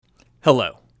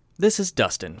Hello, this is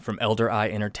Dustin from Elder Eye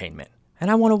Entertainment, and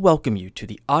I want to welcome you to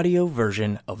the audio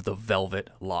version of The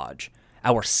Velvet Lodge,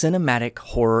 our cinematic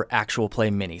horror actual play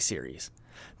miniseries.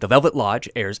 The Velvet Lodge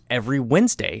airs every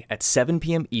Wednesday at 7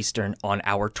 p.m. Eastern on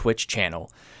our Twitch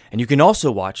channel, and you can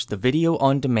also watch the video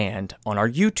on demand on our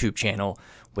YouTube channel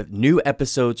with new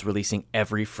episodes releasing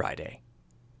every Friday.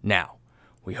 Now,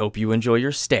 we hope you enjoy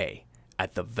your stay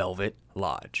at The Velvet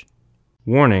Lodge.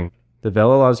 Warning. The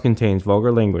Velvet Lodge contains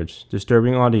vulgar language,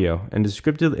 disturbing audio, and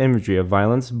descriptive imagery of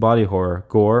violence, body horror,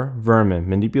 gore, vermin,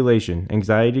 manipulation,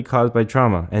 anxiety caused by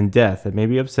trauma, and death that may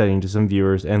be upsetting to some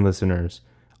viewers and listeners.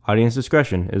 Audience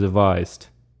discretion is advised.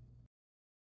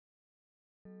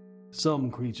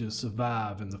 Some creatures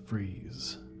survive in the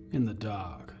freeze, in the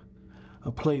dark,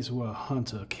 a place where a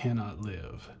hunter cannot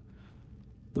live.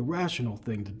 The rational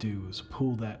thing to do is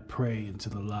pull that prey into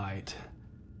the light,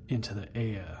 into the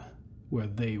air, where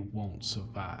they won't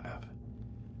survive.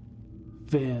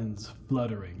 Fins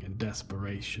fluttering in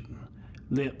desperation,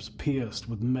 lips pierced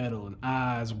with metal and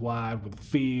eyes wide with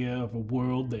fear of a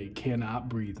world they cannot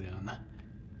breathe in.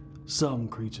 Some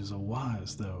creatures are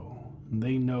wise, though, and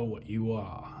they know what you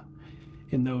are.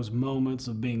 In those moments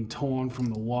of being torn from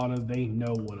the water, they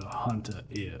know what a hunter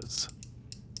is.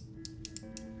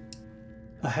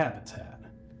 A habitat.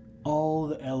 All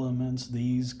the elements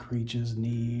these creatures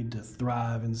need to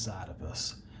thrive inside of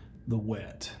us. The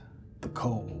wet, the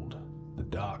cold, the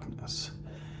darkness.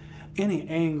 Any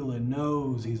angler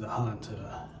knows he's a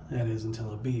hunter. That is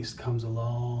until a beast comes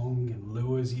along and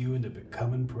lures you into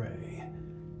becoming prey.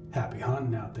 Happy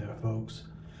hunting out there, folks.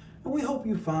 And we hope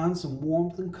you find some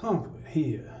warmth and comfort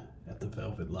here at the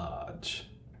Velvet Lodge.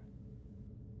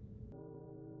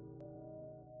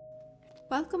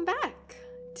 Welcome back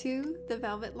to the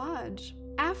Velvet Lodge.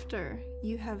 After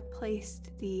you have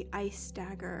placed the ice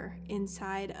dagger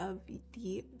inside of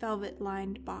the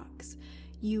velvet-lined box,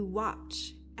 you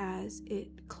watch as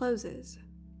it closes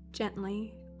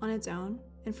gently on its own,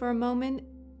 and for a moment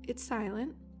it's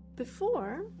silent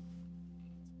before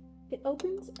it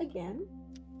opens again,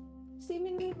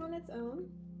 seemingly on its own,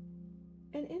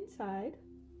 and inside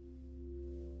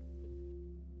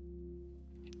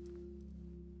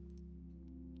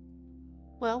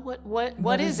Well,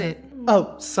 what is it?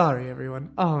 Oh, sorry, everyone.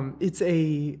 It's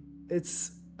a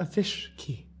fish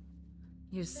key.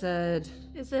 You said...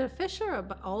 Is it a fish or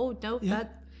a... Oh, no, Yeah.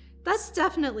 that's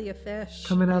definitely a fish.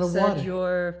 Coming out You of said water.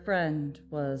 your friend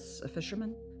was a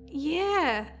fisherman?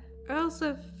 Yeah, Earl's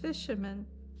a fisherman.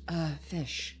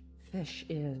 Fish. Fish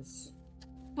is...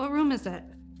 What room is it?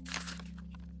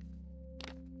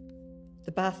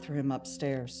 The bathroom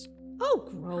upstairs. Oh,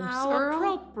 gross, How Earl.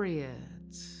 appropriate.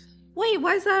 Wait,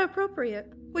 why is that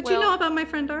appropriate? What you Well- know about my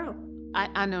friend Earl?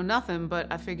 I know nothing,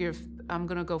 but I figure if I'm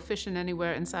gonna go fishing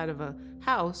anywhere inside of a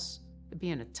house, it'd be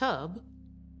in a tub.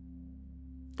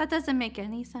 That doesn't make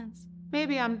any sense.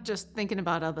 Maybe I'm just thinking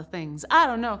about other things. I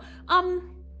don't know.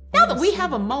 Now that we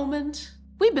have a moment,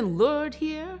 we've been lured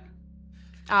here,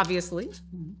 obviously.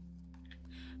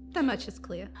 That much is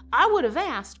clear. I would have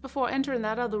asked before entering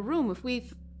that other room if we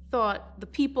thought the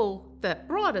people that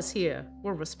brought us here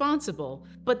were responsible,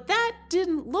 but that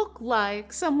didn't look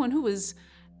like someone who was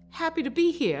happy to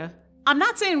be here. I'm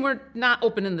not saying we're not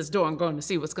opening this door and going to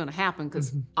see what's going to happen,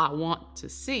 because I want to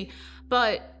see,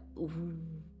 but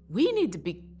we need to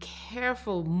be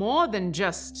careful more than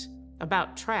just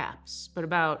about traps, but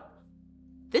about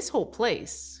this whole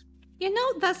place. You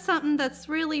know, that's something that's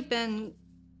really been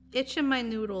itching my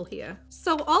noodle here.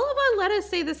 So all of our letters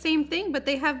say the same thing, but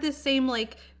they have this same,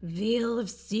 like, veil of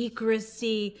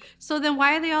secrecy. So then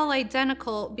why are they all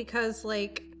identical? Because,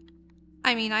 like,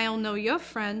 I mean, I don't know your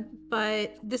friend,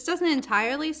 but this doesn't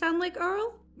entirely sound like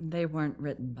Earl. They weren't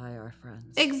written by our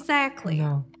friends. Exactly.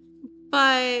 No.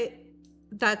 But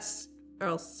that's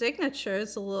Earl's signature.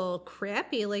 It's a little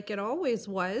crappy like it always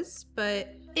was,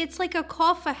 but it's like a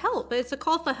call for help. But it's a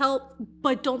call for help,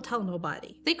 but don't tell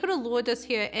nobody. They could have lured us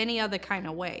here any other kind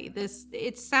of way.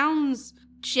 It sounds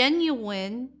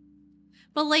genuine,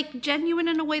 but like genuine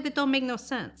in a way that don't make no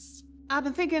sense. I've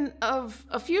been thinking of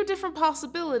a few different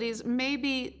possibilities.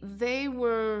 Maybe they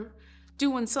were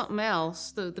doing something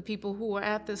else, the people who were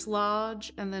at this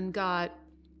lodge, and then got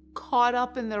caught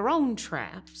up in their own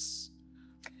traps.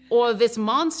 Or this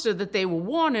monster that they were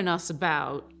warning us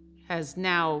about has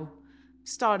now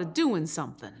started doing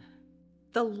something.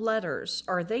 The letters,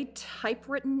 are they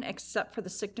typewritten except for the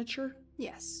signature?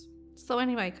 Yes. So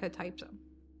anybody could type them.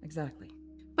 Exactly.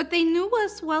 But they knew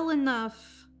us well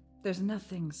enough. There's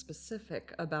nothing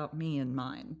specific about me and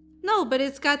mine. No, but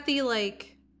it's got the,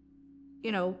 like,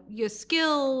 you know, you're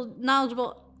skilled,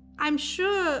 knowledgeable. I'm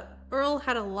sure Earl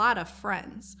had a lot of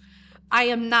friends. I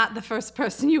am not the first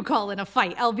person you call in a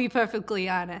fight, I'll be perfectly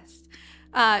honest.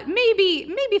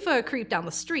 Maybe for a creep down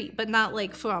the street, but not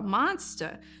like for a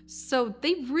monster. So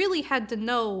they really had to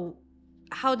know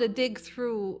how to dig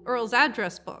through Earl's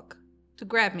address book to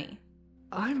grab me.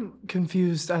 I'm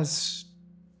confused as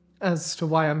to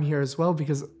why I'm here as well,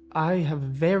 because I have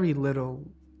very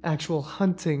little actual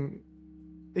hunting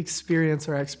experience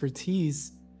or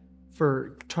expertise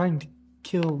for trying to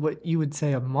kill what you would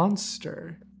say a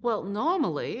monster. Well,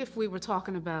 normally, if we were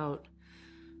talking about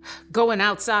going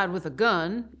outside with a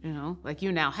gun, like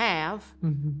you now have,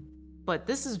 but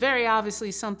this is very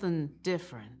obviously something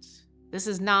different. This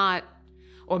is not,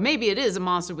 or maybe it is a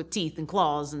monster with teeth and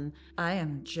claws and... I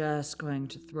am just going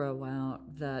to throw out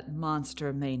that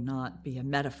monster may not be a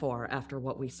metaphor after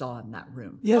what we saw in that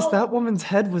room. Yes, that woman's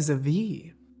head was a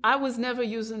V. I was never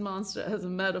using monster as a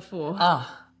metaphor.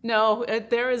 Ah. No,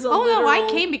 there is a Oh, literal... no, I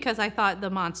came because I thought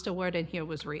the monster word in here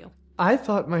was real. I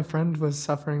thought my friend was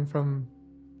suffering from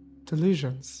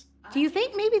delusions. Do you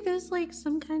think maybe there's like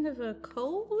some kind of a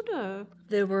code or...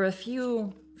 There were a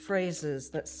few phrases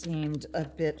that seemed a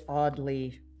bit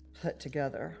oddly put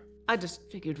together. I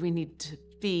just figured we need to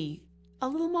be a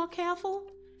little more careful.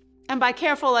 And by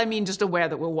careful, I mean just aware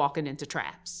that we're walking into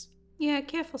traps. Yeah,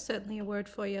 careful's certainly a word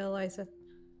for you, Eliza.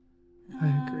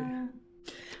 I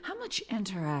agree. How much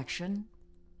interaction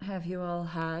have you all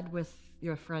had with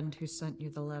your friend who sent you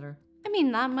the letter? I mean,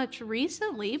 not much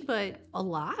recently, but a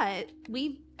lot.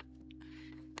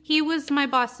 He was my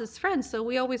boss's friend, so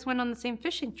we always went on the same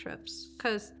fishing trips,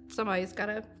 because somebody's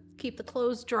gotta keep the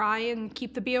clothes dry and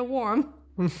keep the beer warm.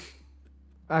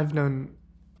 I've known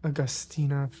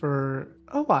Augustina for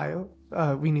a while.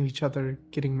 We knew each other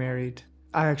getting married.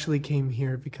 I actually came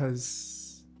here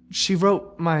because she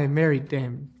wrote my married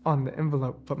name on the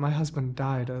envelope, but my husband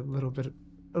died a little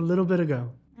bit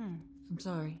ago. I'm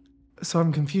sorry. So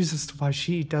I'm confused as to why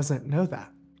she doesn't know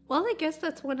that. Well, I guess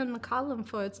that's one in the column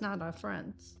for it's not our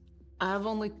friends. I've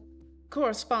only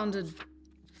corresponded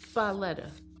by letter.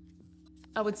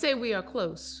 I would say we are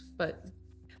close, but...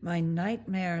 My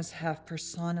nightmares have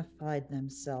personified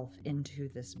themselves into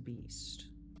this beast.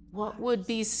 What would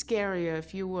be scarier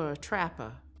if you were a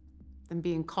trapper than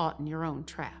being caught in your own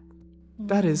trap?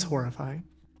 That is horrifying.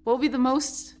 What would be the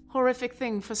most horrific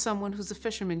thing for someone who's a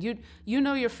fisherman? You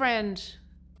know your friend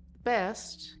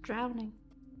best. Drowning.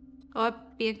 Or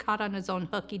being caught on his own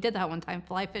hook. He did that one time,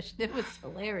 fly fishing. It was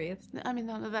hilarious. I mean,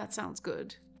 none of that sounds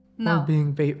good. No. Or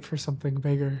being bait for something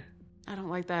bigger. I don't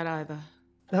like that either.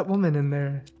 That woman in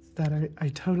there, that I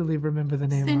totally remember the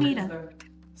name of.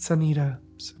 Sunita,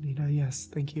 yes,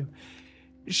 thank you.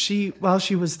 While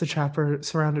she was the trapper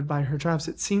surrounded by her traps,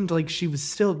 it seemed like she was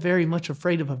still very much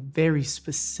afraid of a very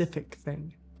specific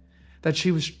thing. I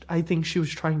think she was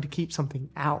trying to keep something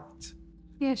out.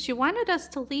 Yeah, she wanted us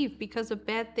to leave because a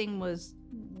bad thing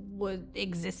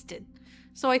existed.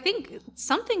 So I think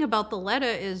something about the letter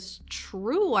is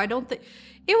true. I don't think...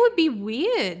 It would be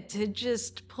weird to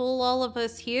just pull all of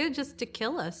us here just to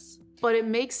kill us. But it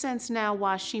makes sense now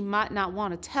why she might not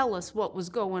want to tell us what was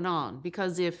going on.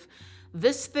 Because if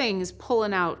this thing is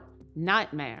pulling out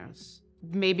nightmares,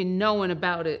 maybe knowing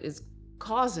about it is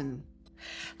causing...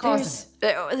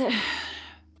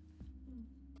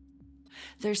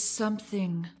 There's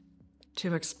something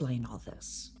to explain all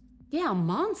this. Yeah, a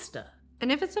monster.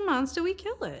 And if it's a monster, we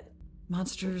kill it.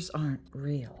 Monsters aren't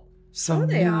real. Some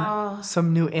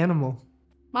new animal.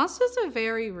 Monsters are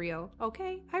very real,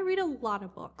 okay? I read a lot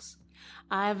of books.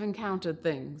 I've encountered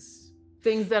things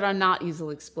that are not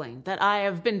easily explained, that I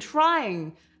have been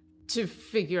trying to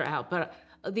figure out, but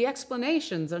the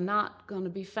explanations are not going to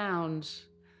be found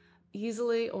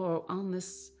easily or on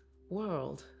this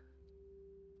world.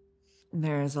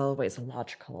 There is always a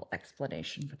logical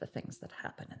explanation for the things that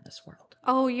happen in this world.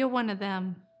 Oh, you're one of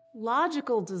them.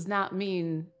 Logical does not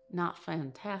mean not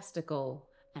fantastical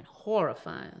and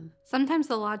horrifying. Sometimes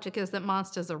the logic is that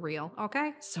monsters are real,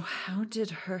 okay? So how did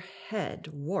her head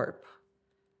warp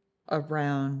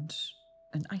around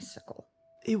an icicle?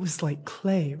 It was like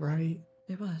clay, right?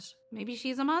 It was. Maybe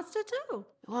she's a monster too.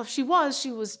 Well, if she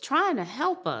was trying to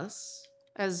help us.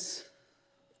 As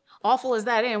awful as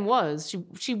that Anne was,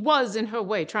 she was in her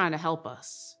way trying to help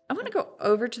us. I want to go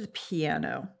over to the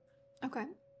piano. Okay.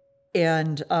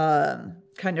 And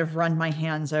kind of run my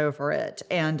hands over it.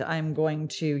 And I'm going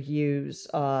to use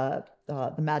the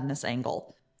madness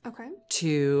angle. Okay.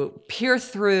 To peer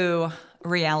through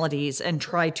realities and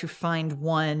try to find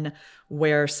one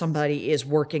where somebody is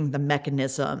working the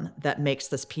mechanism that makes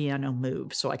this piano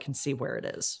move so I can see where it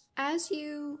is. As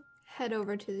you head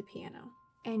over to the piano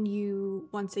and you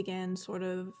once again sort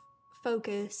of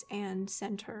focus and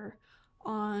center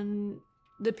on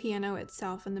the piano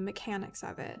itself and the mechanics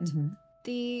of it. Mm-hmm.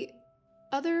 The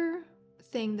other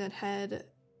thing that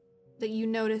you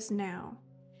notice now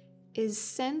is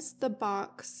since the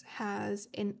box has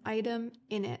an item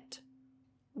in it,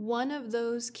 one of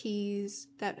those keys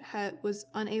that was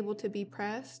unable to be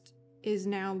pressed is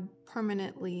now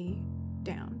permanently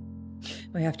down.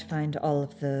 We have to find all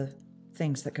of the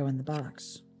things that go in the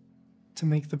box. To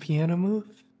make the piano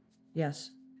move? Yes.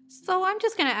 So I'm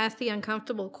just gonna ask the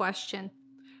uncomfortable question.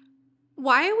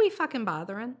 Why are we fucking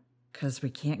bothering? Because we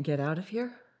can't get out of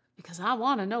here? Because I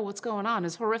want to know what's going on,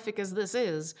 as horrific as this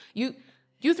is. You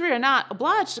three are not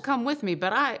obliged to come with me,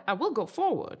 but I will go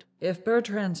forward. If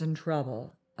Bertrand's in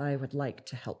trouble, I would like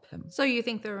to help him. So you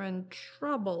think they're in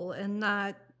trouble and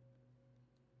not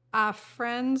our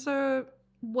friends or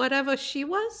whatever she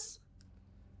was?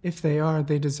 If they are,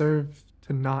 they deserve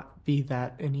to not be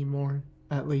that anymore,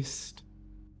 at least.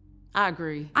 I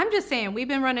agree. I'm just saying, we've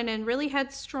been running in really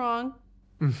headstrong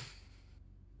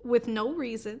with no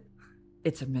reason.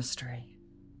 It's a mystery.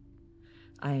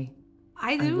 I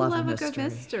do love love a a good mystery.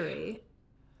 mystery.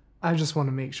 I just want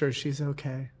to make sure she's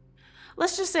okay.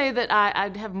 Let's just say that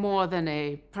I'd have more than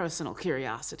a personal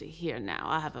curiosity here now.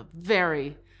 I have a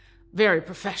very, very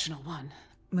professional one.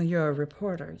 Well, you're a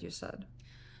reporter, you said.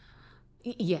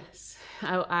 Yes.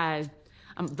 I'm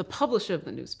the publisher of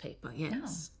the newspaper,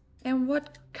 yes. And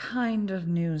what kind of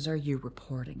news are you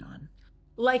reporting on?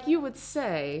 Like you would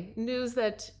say, news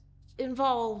that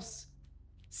involves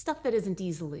stuff that isn't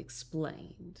easily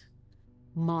explained.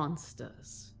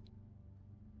 Monsters.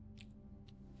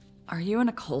 Are you an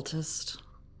occultist?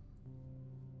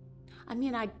 I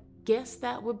mean, I guess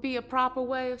that would be a proper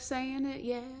way of saying it,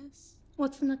 yes.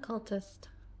 What's an occultist?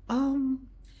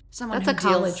 Someone That's who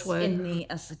a college deals word. in the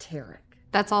esoteric.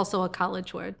 That's also a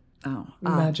college word. Oh.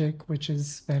 Magic,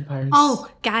 witches, vampires. Oh,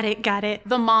 got it.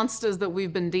 The monsters that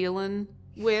we've been dealing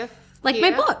with. Like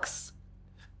here, my books.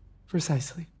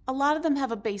 Precisely. A lot of them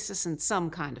have a basis in some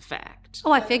kind of fact.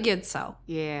 Oh, I figured so.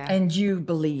 Yeah. And you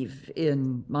believe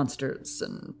in monsters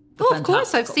and the Oh, of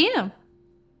course, I've fantastical. seen them.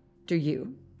 Do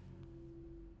you?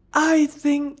 I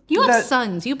think You have that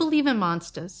sons. You believe in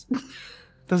monsters.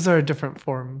 those are a different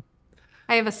form.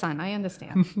 I have a son. I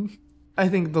understand. I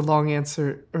think the long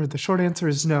answer, or the short answer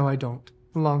is no, I don't.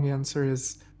 The long answer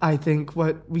is I think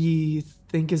what we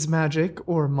think is magic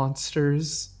or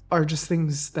monsters are just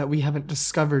things that we haven't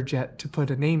discovered yet to put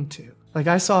a name to. Like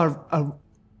I saw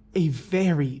a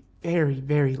very, very,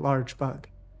 very large bug.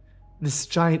 This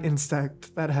giant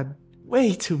insect that had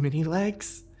way too many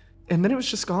legs. And then it was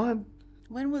just gone.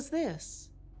 When was this?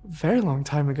 A very long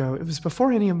time ago. It was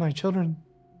before any of my children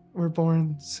were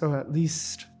born, so at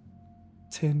least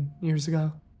 10 years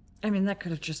ago. I mean, that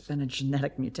could have just been a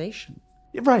genetic mutation.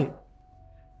 Right.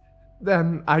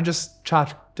 Then I just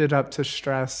chalked it up to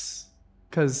stress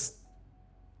because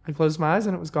I closed my eyes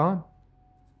and it was gone.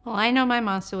 Well, I know my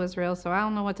monster was real, so I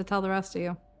don't know what to tell the rest of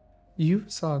you. You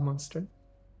saw a monster.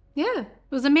 Yeah, it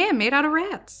was a man made out of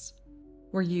rats.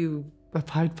 Were you A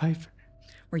Pied Piper.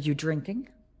 drinking?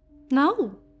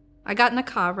 No, I got in a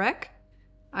car wreck.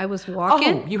 I was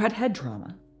walking. Oh, you had head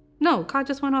trauma. No, car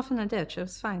just went off in a ditch. It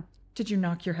was fine. Did you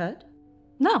knock your head?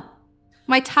 No.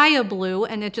 My tire blew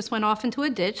and it just went off into a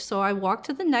ditch, so I walked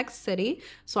to the next city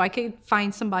so I could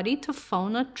find somebody to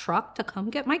phone a truck to come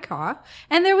get my car.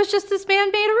 And there was just this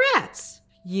man made of rats.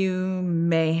 You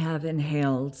may have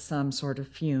inhaled some sort of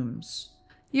fumes.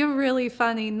 You're really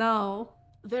funny, no.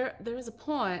 There is a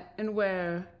point in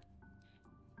where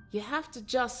you have to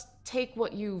just take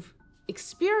what you've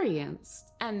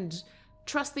experienced and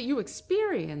trust that you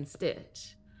experienced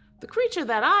it. The creature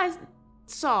that I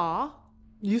saw,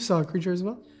 You saw a creature as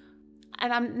well?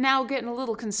 and I'm now getting a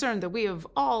little concerned that we have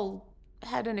all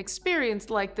had an experience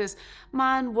like this.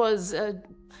 Mine was,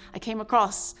 I came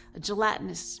across a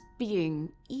gelatinous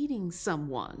being eating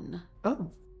someone.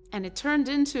 Oh. And it turned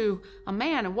into a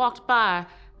man and walked by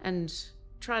and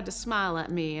tried to smile at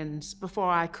me. And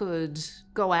before I could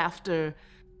go after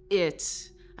it,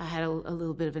 I had a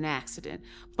little bit of an accident.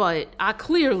 But I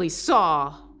clearly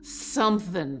saw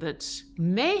something that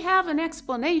may have an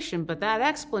explanation, but that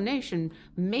explanation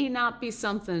may not be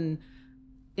something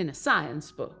in a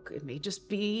science book. It may just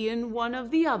be in one of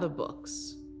the other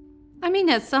books. I mean,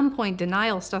 at some point,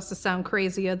 denial starts to sound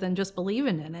crazier than just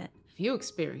believing in it. If you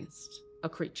experienced a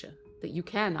creature that you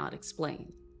cannot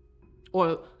explain,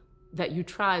 or that you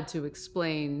tried to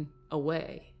explain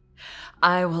away,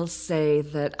 I will say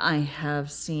that I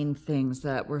have seen things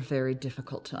that were very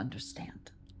difficult to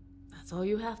understand. that's all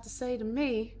you have to say to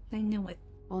me. I knew it.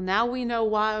 Well, now we know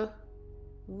why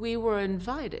we were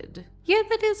invited. Yeah,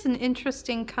 that is an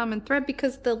interesting common thread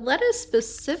because the letter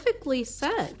specifically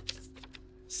said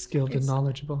Skilled and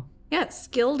knowledgeable. Yeah,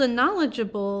 skilled and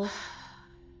knowledgeable.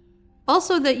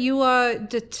 Also that you are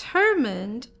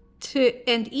determined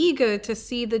and eager to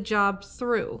see the job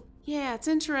through. Yeah, it's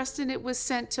interesting it was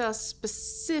sent to us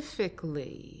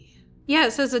specifically. Yeah,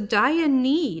 it says a dire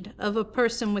need of a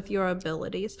person with your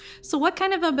abilities. So what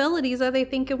kind of abilities are they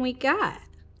thinking we got?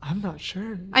 I'm not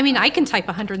sure. I mean, I can type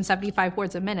 175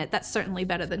 words a minute. That's certainly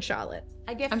better than Charlotte.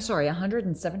 I'm sorry,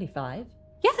 175?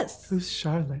 Yes. Who's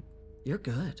Charlotte? You're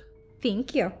good.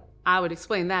 Thank you. I would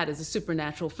explain that as a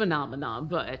supernatural phenomenon,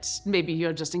 but maybe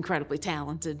you're just incredibly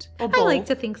talented. Or both. I like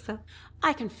to think so.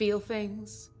 I can feel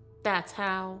things. That's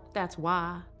how. That's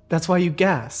why. That's why you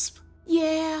gasp.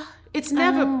 Yeah. It's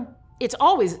never... It's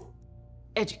always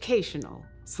educational.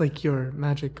 It's like your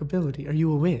magic ability. Are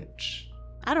you a witch?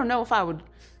 I don't know if I would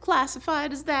classify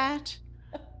it as that.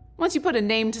 Once you put a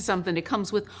name to something, it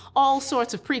comes with all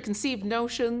sorts of preconceived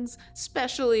notions,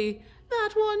 especially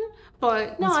that one.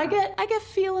 But no, I get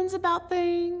feelings about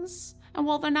things. And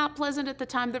while they're not pleasant at the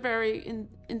time, they're very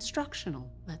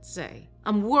instructional, let's say.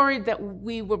 I'm worried that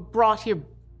we were brought here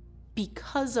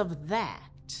because of that.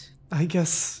 I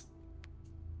guess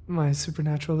my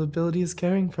supernatural ability is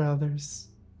caring for others.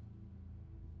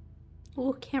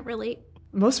 Ooh, can't relate.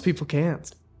 Most people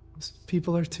can't. Most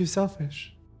people are too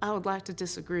selfish. I would like to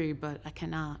disagree, but I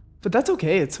cannot. But that's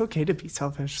okay. It's okay to be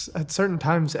selfish. At certain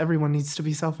times, everyone needs to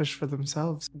be selfish for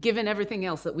themselves. Given everything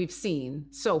else that we've seen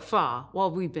so far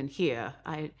while we've been here,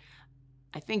 I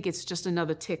think it's just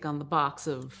another tick on the box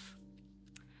of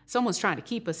someone's trying to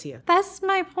keep us here. That's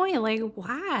my point. Like,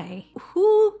 why?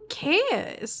 Who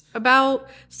cares about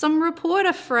some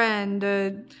reporter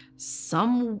friend,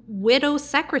 some widow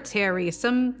secretary,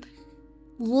 some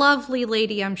lovely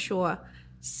lady, I'm sure,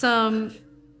 some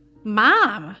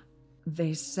mom?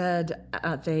 They said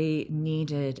they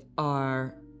needed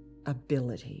our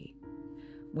ability,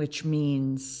 which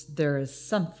means there is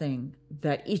something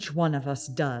that each one of us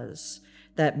does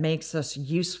that makes us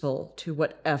useful to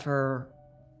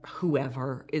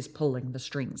whoever is pulling the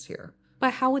strings here.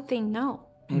 But how would they know?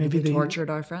 Maybe they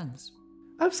tortured our friends.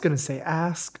 I was going to say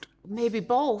asked. Maybe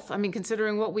both. I mean,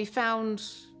 considering what we found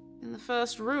in the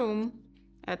first room,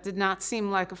 that did not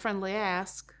seem like a friendly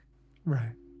ask.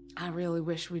 Right. I really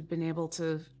wish we'd been able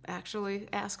to actually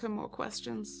ask him more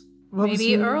questions.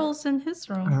 Maybe Earl's in his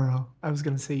room. Earl. I was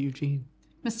going to say Eugene.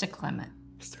 Mr. Clement.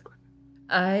 Mr. Clement.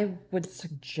 I would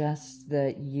suggest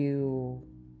that you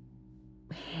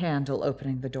handle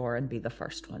opening the door and be the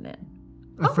first one in.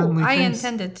 I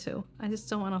intended to. I just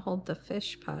don't want to hold the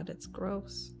fish pot. It's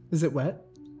gross. Is it wet?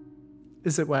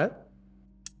 Is it wet?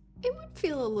 It would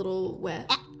feel a little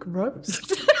wet. Gross.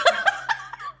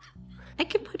 I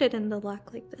can put it in the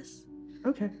lock like this.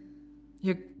 Okay.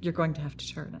 You're going to have to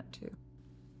turn it too.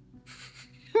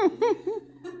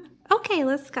 Okay,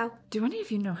 let's go. Do any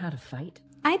of you know how to fight?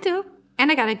 I do.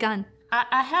 And I got a gun.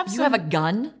 I have some... You have a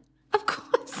gun? Of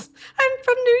course. I'm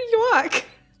from New York.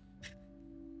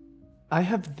 I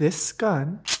have this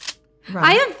gun. Right.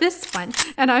 I have this one.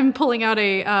 And I'm pulling out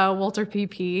a Walter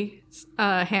PP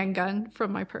handgun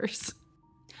from my purse.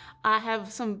 I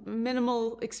have some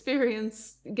minimal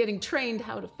experience getting trained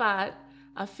how to fight.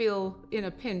 I feel in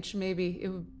a pinch maybe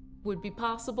it would be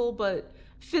possible, but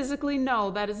physically,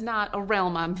 no, that is not a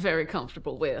realm I'm very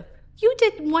comfortable with. You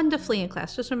did wonderfully in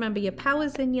class. Just remember, your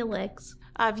power's in your legs.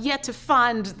 I've yet to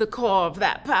find the core of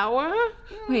that power.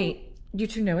 Wait, you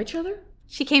two know each other?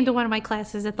 She came to one of my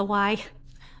classes at the Y.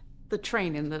 The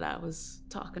training that I was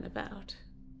talking about.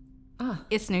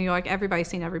 It's New York. Everybody's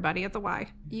seen everybody at the Y.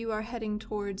 You are heading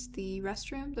towards the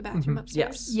restroom, the bathroom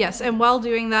upstairs? Yes, and while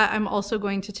doing that, I'm also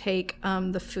going to take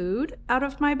the food out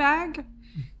of my bag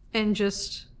and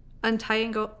just untie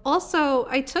and go. Also,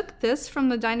 I took this from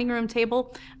the dining room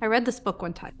table. I read this book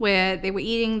one time where they were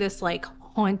eating this like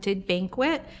haunted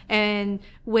banquet, and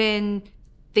when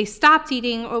they stopped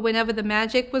eating or whenever the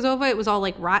magic was over, it was all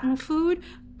like rotten food,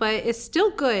 but it's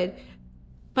still good.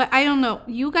 But I don't know.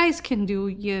 You guys can do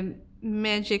your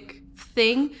magic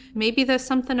thing. Maybe there's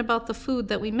something about the food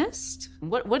that we missed.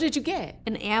 What did you get?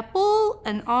 An apple,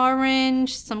 an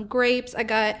orange, some grapes. I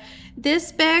got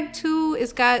this bag too.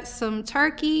 It's got some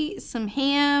turkey, some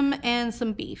ham, and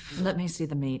some beef. Let me see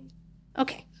the meat.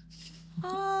 Okay.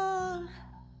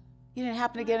 You didn't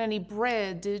happen to get any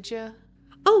bread, did you?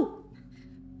 Oh!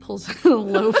 Pulls a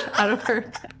loaf out of her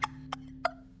bag.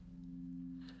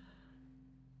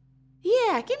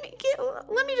 Yeah,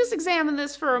 let me just examine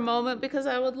this for a moment because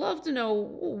I would love to know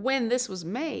when this was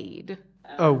made.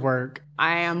 Oh, work.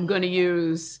 I am going to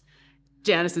use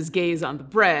Janice's gaze on the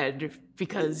bread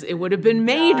because it would have been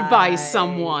made by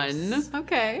someone.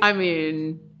 Okay. I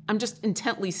mean, I'm just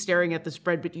intently staring at this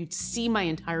bread, but you'd see my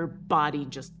entire body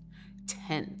just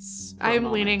tense. I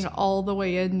am leaning all the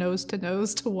way in, nose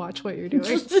to watch what you're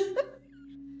doing.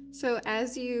 So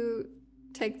as you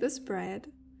take this bread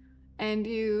and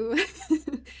you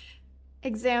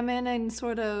examine and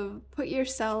sort of put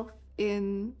yourself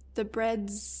in the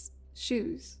bread's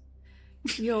shoes,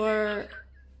 your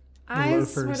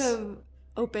eyes loafers. sort of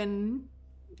open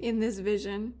in this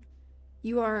vision.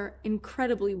 You are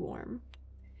incredibly warm.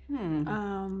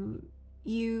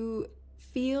 You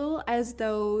feel as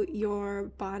though your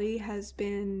body has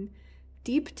been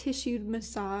deep tissued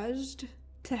massaged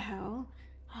to hell.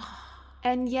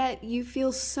 And yet you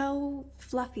feel so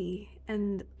fluffy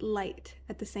and light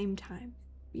at the same time.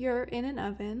 You're in an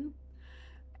oven,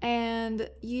 and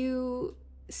you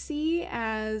see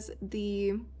as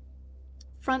the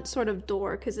front sort of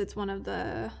door, because it's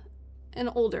an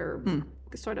older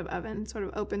sort of oven, sort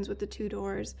of opens with the two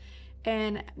doors,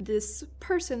 and this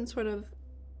person sort of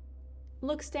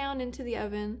looks down into the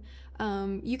oven.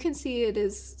 You can see it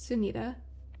is Sunita,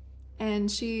 and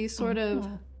she sort of,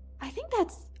 I think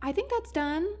that's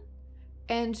done.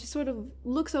 And she sort of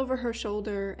looks over her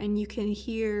shoulder, and you can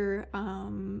hear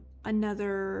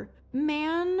another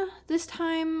man, this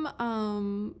time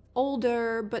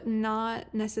older, but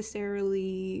not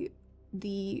necessarily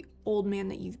the old man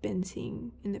that you've been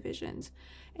seeing in the visions.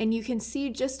 And you can see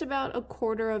just about a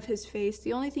quarter of his face.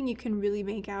 The only thing you can really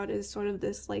make out is sort of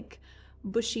this like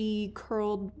bushy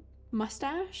curled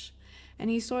mustache. And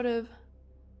he's sort of,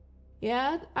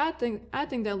 yeah, I think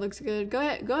that looks good. Go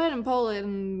ahead and pull it,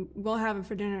 and we'll have it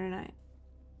for dinner tonight.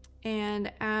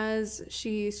 And as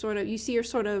she sort of, you see her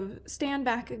sort of stand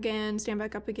back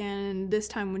up again, and this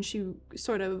time when she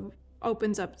sort of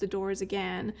opens up the doors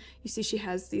again, you see she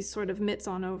has these sort of mitts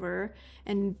on over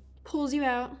and pulls you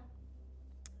out,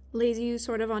 lays you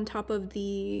sort of on top of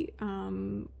the,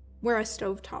 where a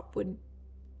stovetop would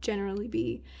generally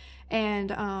be.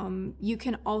 And you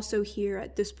can also hear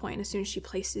at this point, as soon as she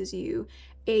places you,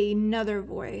 another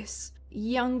voice,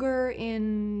 younger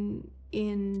in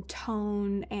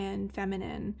tone and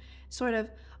feminine, sort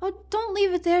of, oh, don't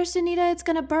leave it there, Sunita, it's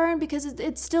gonna burn because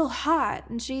it's still hot.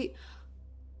 And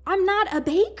I'm not a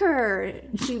baker.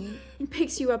 She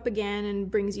picks you up again and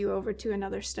brings you over to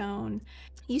another stone.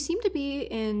 You seem to be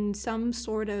in some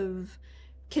sort of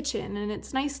kitchen, and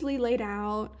it's nicely laid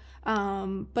out.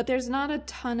 But there's not a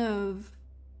ton of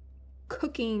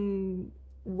cooking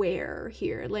ware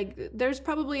here. Like, there's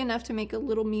probably enough to make a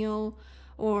little meal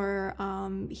or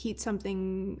heat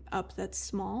something up that's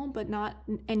small, but not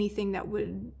anything that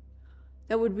would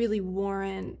really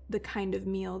warrant the kind of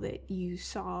meal that you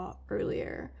saw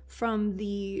earlier. From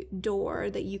the door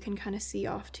that you can kind of see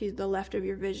off to the left of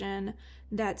your vision,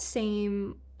 that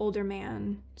same older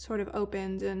man sort of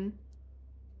opens and,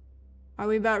 are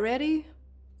we about ready?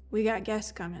 We got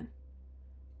guests coming.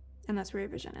 And that's where your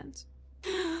vision ends.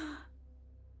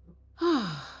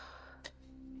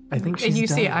 I think she's And you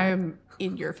done. see I am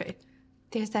in your face.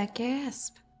 There's that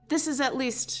gasp. This is at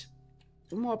least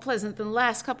more pleasant than the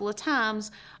last couple of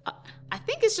times. I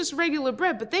think it's just regular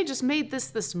bread, but they just made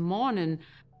this morning.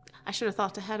 I should have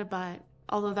thought ahead about it,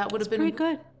 although that would have been Pretty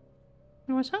good.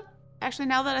 What's up? Actually,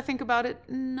 now that I think about it,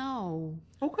 no.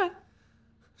 Okay.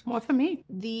 More for me.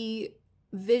 The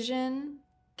vision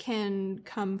can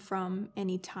come from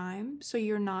any time, so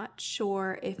you're not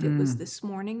sure if it was this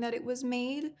morning that it was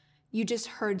made. You just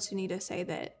heard Sunita say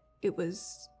that it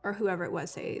was, or whoever it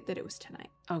was say that it was tonight.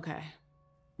 Okay.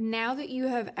 Now that you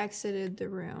have exited the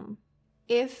room,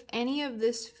 if any of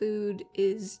this food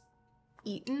is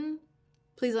eaten,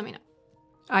 please let me know.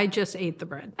 I just ate the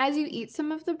bread. As you eat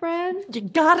some of the bread, You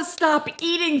gotta stop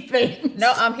eating things.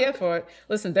 No, I'm here for it.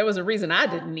 Listen, there was a reason I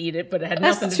didn't eat it, but it had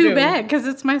nothing That's to do. too bad, because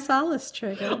it's my solace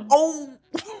trigger. Oh!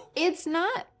 it's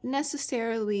not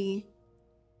necessarily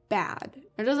bad.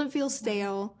 It doesn't feel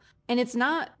stale, and it's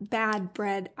not bad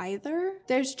bread either.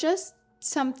 There's just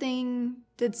something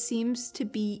that seems to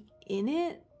be in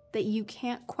it that you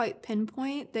can't quite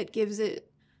pinpoint that gives it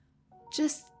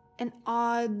just an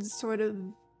odd sort of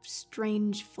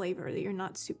strange flavor that you're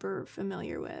not super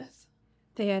familiar with.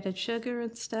 They added sugar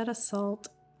instead of salt.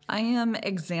 I am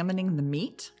examining the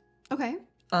meat. Okay.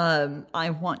 I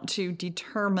want to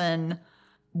determine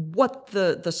what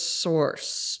the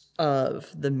source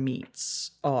of the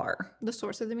meats are. The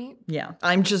source of the meat? Yeah,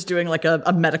 I'm just doing like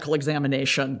a medical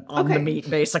examination on the Okay. meat,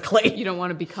 basically. You don't want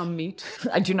to become meat?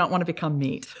 I do not want to become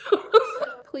meat.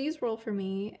 Please roll for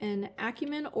me an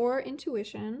acumen or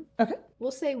intuition. Okay.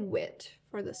 We'll say wit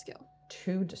for the skill.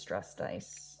 2 distress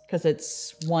dice. Because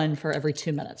it's 1 for every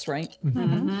 2 minutes, right?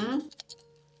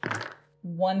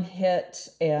 1 hit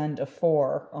and a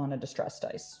 4 on a distress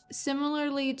dice.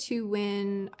 Similarly to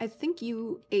when I think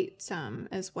you ate some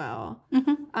as well,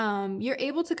 you're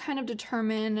able to kind of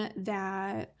determine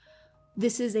that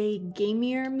this is a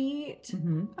gamier meat,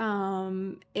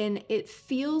 and it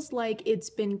feels like it's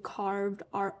been carved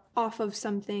off of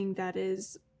something that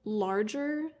is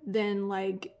larger than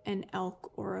like an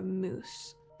elk or a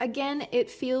moose. Again,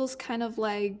 it feels kind of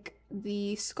like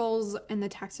the skulls and the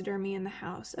taxidermy in the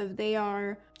house, of they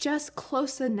are just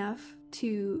close enough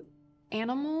to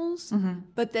animals,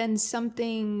 but then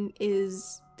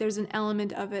there's an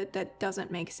element of it that doesn't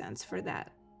make sense for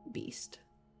that beast.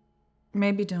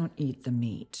 Maybe don't eat the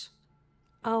meat.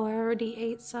 Oh, I already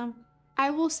ate some. I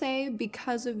will say,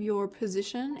 because of your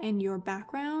position and your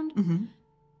background,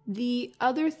 the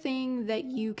other thing that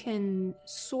you can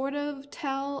sort of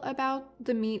tell about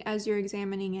the meat as you're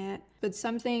examining it, but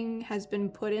something has been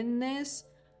put in this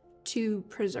to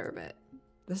preserve it.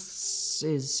 This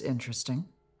is interesting.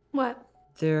 What?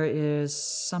 There is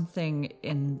something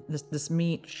in this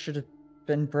meat should have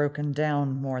been broken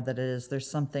down more than it is. There's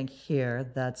something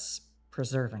here that's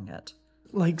preserving it.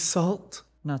 Like salt?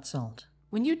 Not salt.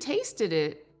 When you tasted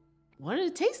it, what did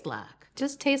it taste like?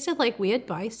 Just tasted like weird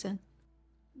bison.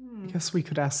 I guess we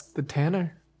could ask the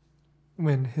tanner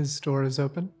when his store is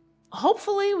open.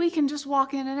 Hopefully we can just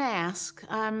walk in and ask.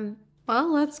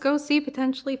 Well, let's go see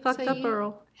potentially fucked up you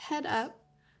Earl. Head up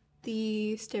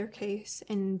the staircase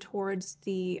and towards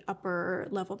the upper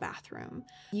level bathroom.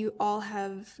 You all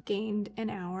have gained an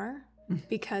hour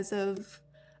because of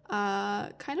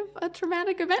kind of a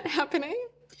traumatic event happening.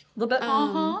 A little bit.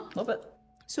 A little bit.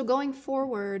 So going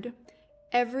forward,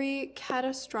 every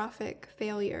catastrophic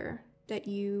failure that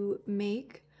you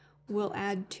make will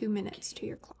add 2 minutes to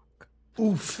your clock.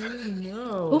 Oof.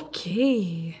 No.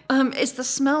 Okay. Is the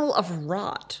smell of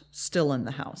rot still in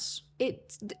the house?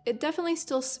 It definitely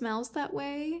still smells that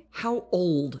way. How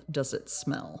old does it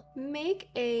smell? Make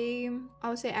I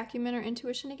would say acumen or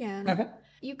intuition again. Okay.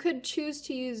 You could choose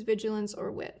to use vigilance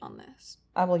or wit on this.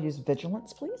 I will use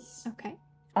vigilance, please. Okay.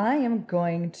 I am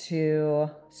going to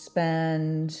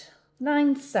spend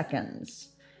 9 seconds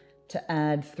to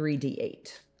add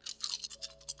 3d8.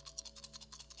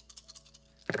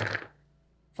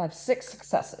 5, 6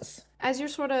 successes. As you're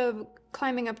sort of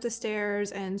climbing up the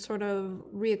stairs and sort of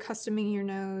reaccustoming your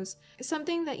nose,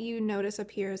 something that you notice up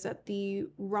here is that the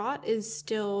rot is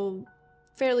still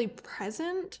fairly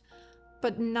present,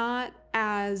 but not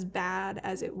as bad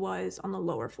as it was on the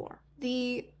lower floor.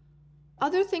 The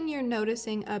other thing you're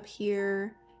noticing up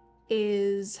here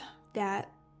is that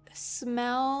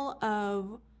smell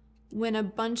of when a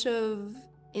bunch of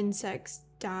insects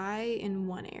die in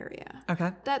one area.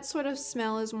 Okay. That sort of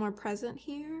smell is more present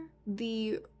here.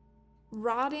 The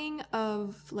rotting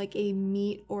of like a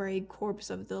meat or a corpse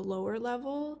of the lower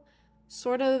level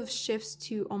sort of shifts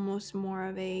to almost more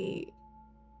of a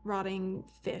rotting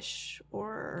fish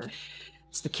or...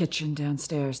 It's the kitchen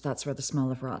downstairs. That's where the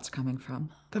smell of rot's coming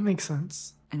from. That makes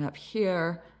sense. And up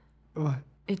here, What?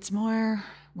 it's more,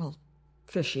 well,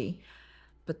 fishy.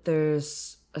 But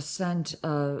there's a scent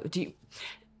of...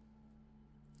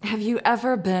 Have you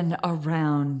ever been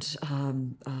around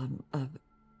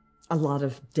a lot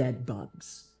of dead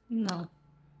bugs? No.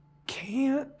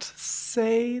 Can't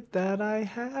say that I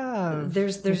have.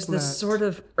 There's Nicolette. this sort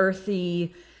of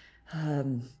earthy,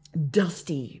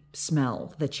 dusty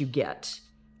smell that you get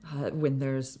when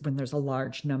there's a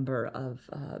large number of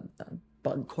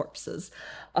bug corpses,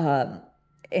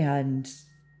 and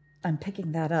I'm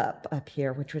picking that up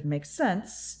here, which would make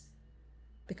sense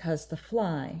because the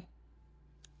fly.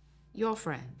 Your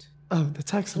friend. Oh, the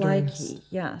taxidermist. Flyke,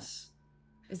 yes.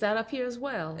 Is that up here as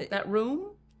well? That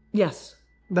room? Yes.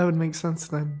 That would make sense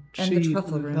then. And She the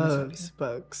truffle room is up loves here.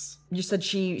 bugs. You said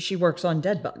she works on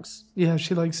dead bugs. Yeah,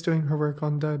 she likes doing her work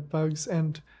on dead bugs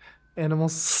and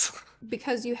animals.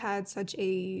 Because you had such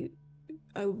a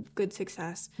good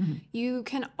success, you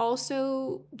can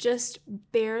also just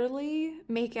barely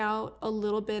make out a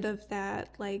little bit of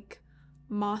that like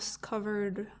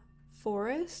moss-covered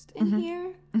forest in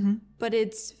here, but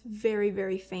it's very,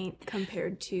 very faint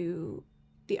compared to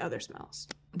the other smells.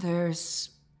 There's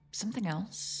something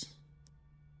else.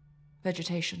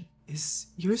 Vegetation. Is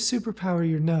your superpower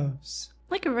your nose?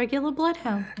 Like a regular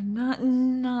bloodhound. Not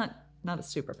a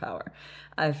superpower.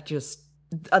 I've just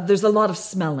there's a lot of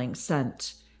smelling,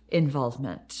 scent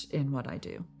involvement in what I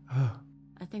do. Oh.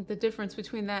 I think the difference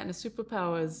between that and a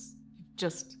superpower is you've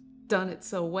just done it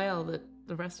so well that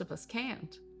the rest of us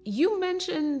can't. You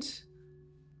mentioned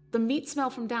the meat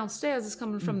smell from downstairs is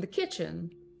coming from the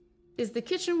kitchen. Is the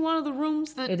kitchen one of the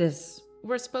rooms that... It is.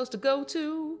 we're supposed to go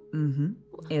to? Mm-hmm.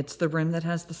 It's the room that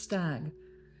has the stag.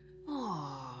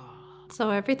 So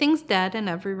everything's dead in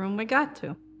every room we got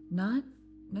to. Not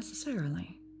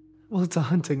necessarily. Well, it's a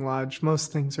hunting lodge.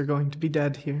 Most things are going to be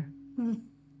dead here.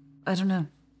 I don't know.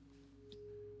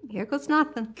 Here goes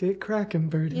nothing. Get cracking,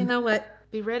 Birdie. You know what?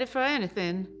 Be ready for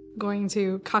anything. Going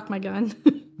to cock my gun.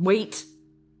 Wait.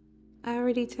 I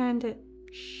already turned it.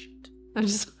 Shit. I'm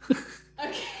just...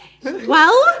 Okay.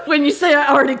 Well? When you say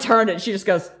I already turned it, she just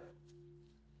goes...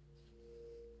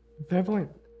 Fair point.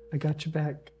 I got you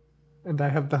back. And I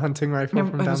have the hunting rifle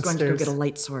from downstairs. I was going to go get a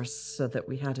light source so that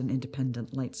we had an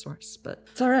independent light source, but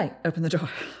it's all right. Open the door.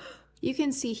 You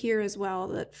can see here as well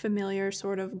that familiar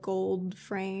sort of gold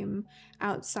frame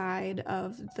outside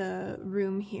of the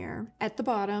room here. At the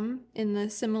bottom, in the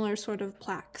similar sort of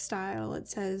plaque style, it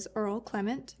says Earl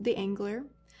Clement, the Angler.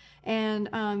 And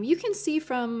you can see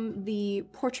from the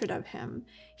portrait of him,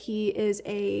 he is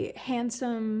a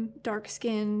handsome,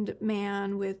 dark-skinned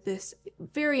man with this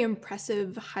very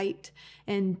impressive height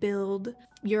and build.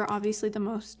 You're obviously the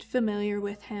most familiar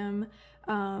with him.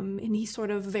 And he's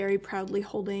sort of very proudly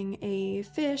holding a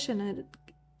fish and a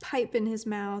pipe in his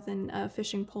mouth and a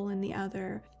fishing pole in the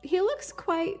other. He looks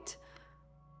quite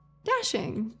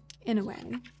dashing in a way.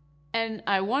 And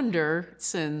I wonder,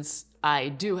 since I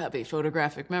do have a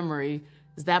photographic memory,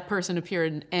 does that person appear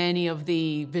in any of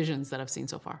the visions that I've seen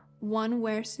so far? One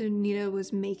where Sunita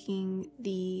was making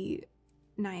the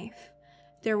knife.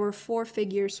 There were 4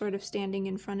 figures sort of standing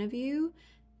in front of you.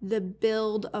 The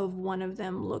build of one of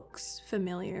them looks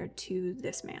familiar to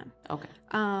this man. Okay.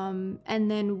 And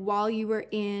then while you were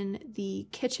in the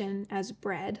kitchen as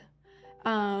bread,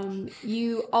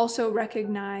 you also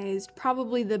recognized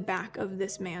probably the back of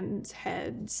this man's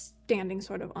head standing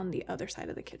sort of on the other side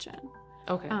of the kitchen.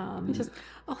 Okay.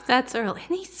 Oh, that's Earl.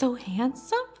 And he's so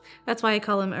handsome. That's why I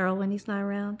call him Earl when he's not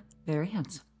around. Very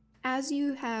handsome. As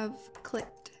you have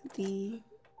clicked the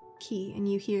key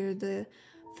and you hear the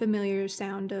familiar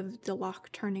sound of the lock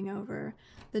turning over,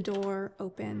 the door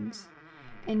opens,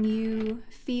 and you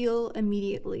feel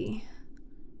immediately,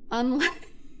 unlike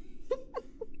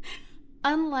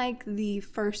the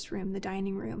first room, the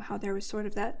dining room, how there was sort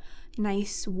of that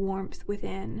nice warmth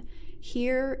within,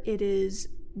 here it is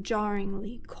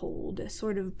jarringly cold, a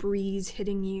sort of breeze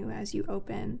hitting you as you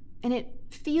open. And it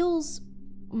feels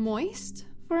moist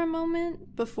for a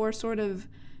moment before sort of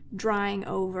drying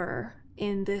over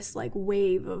in this like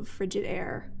wave of frigid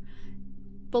air.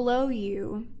 Below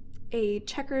you, a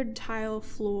checkered tile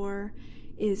floor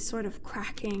is sort of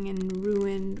cracking and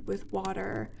ruined with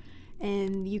water,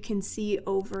 and you can see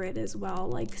over it as well,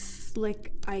 like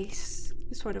slick ice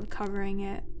sort of covering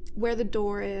it. Where the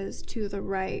door is to the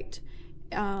right,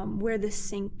 where the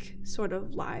sink sort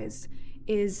of lies,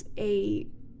 is a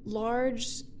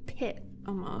large pit,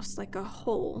 almost like a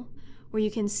hole, where you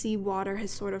can see water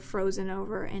has sort of frozen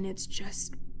over and it's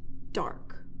just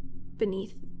dark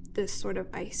beneath this sort of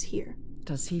ice here.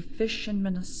 Does he fish in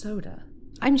Minnesota?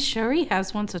 I'm sure he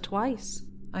has once or twice.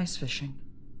 Ice fishing.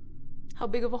 How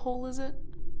big of a hole is it?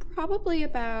 Probably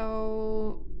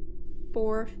about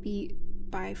 4 feet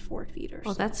by 4 feet or so.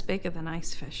 Oh, that's bigger than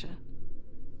ice fishing.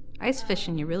 Ice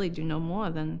fishing, you really do no more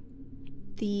than...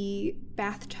 The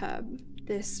bathtub,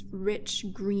 this rich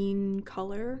green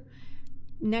color,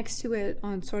 next to it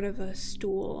on sort of a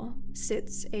stool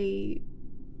sits a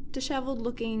disheveled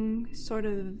looking sort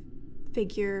of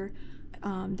figure,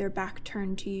 their back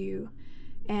turned to you.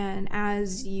 And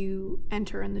as you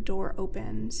enter and the door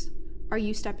opens, are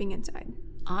you stepping inside?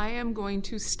 I am going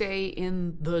to stay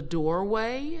in the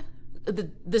doorway.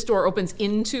 This door opens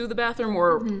into the bathroom,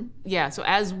 or yeah, so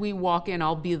as we walk in,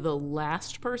 I'll be the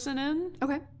last person in.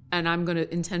 Okay. And I'm going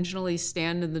to intentionally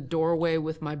stand in the doorway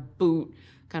with my boot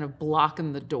kind of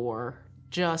blocking the door,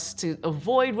 just to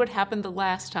avoid what happened the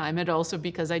last time, and also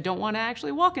because I don't want to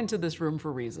actually walk into this room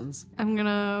for reasons. I'm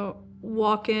gonna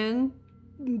walk in,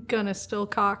 gonna still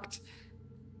cocked.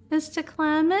 Mr.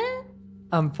 Clement?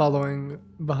 I'm following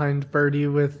behind Birdie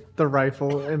with the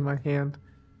rifle in my hand,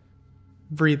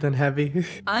 breathing heavy.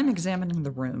 I'm examining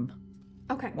the room.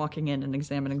 Okay. Walking in and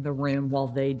examining the room while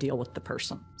they deal with the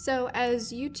person. So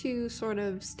as you two sort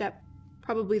of step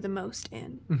probably the most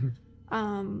in,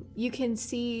 you can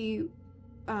see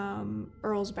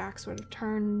Earl's back sort of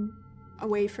turn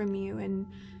away from you, and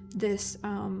this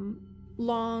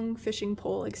long fishing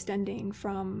pole extending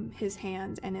from his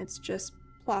hands, and it's just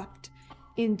plopped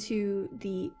into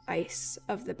the ice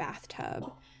of the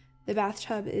bathtub. The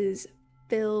bathtub is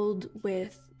filled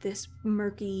with this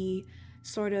murky,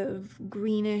 sort of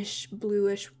greenish,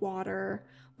 bluish water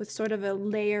with sort of a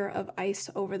layer of ice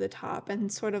over the top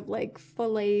and sort of like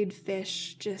filleted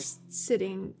fish just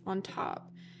sitting on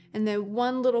top. And the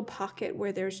one little pocket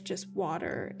where there's just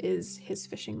water is his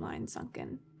fishing line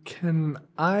sunken. Can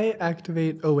I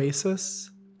activate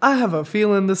Oasis? I have a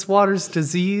feeling this water's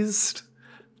diseased,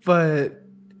 but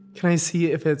can I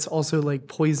see if it's also like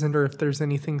poisoned or if there's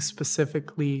anything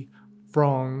specifically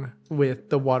wrong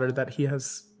with the water that he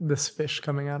has this fish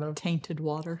coming out of? Tainted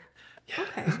water. Yeah.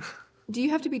 Okay. Do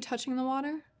you have to be touching the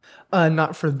water?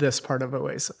 Not for this part of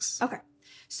Oasis. Okay.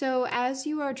 So as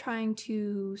you are trying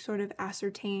to sort of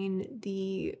ascertain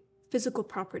the physical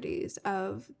properties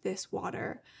of this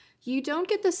water, you don't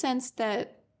get the sense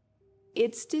that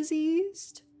it's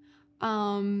diseased,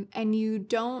 and you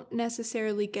don't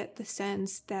necessarily get the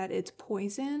sense that it's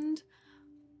poisoned.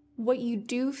 What you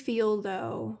do feel,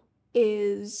 though,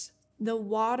 is the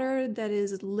water that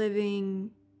is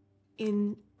living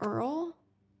in Earl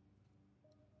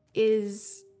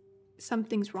is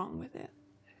something's wrong with it.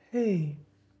 Hey.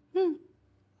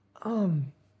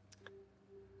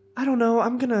 I don't know.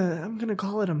 I'm gonna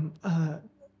call it a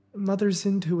mother's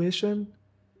intuition.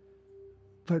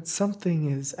 But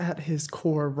something is at his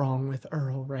core wrong with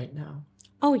Earl right now.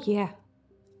 Oh, yeah.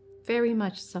 Very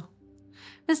much so.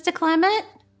 Mr. Clement?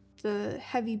 The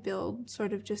heavy build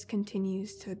sort of just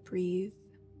continues to breathe.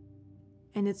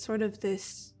 And it's sort of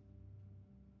this,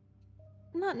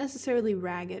 not necessarily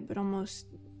ragged, but almost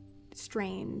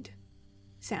strained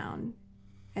sound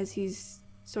as he's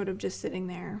sort of just sitting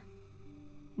there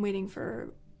waiting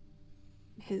for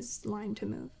his line to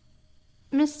move.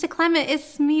 Mr. Clement,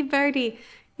 it's me, Birdie.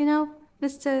 You know,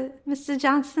 Mr.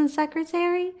 Johnson's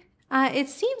secretary. It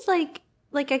seems like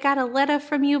I got a letter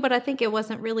from you, but I think it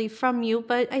wasn't really from you.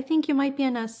 But I think you might be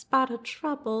in a spot of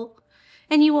trouble.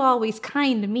 And you were always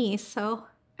kind to me, so...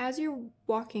 As you're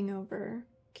walking over,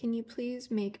 can you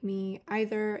please make me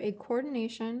either a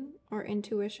coordination or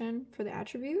intuition for the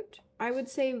attribute? I would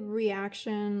say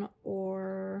reaction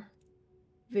or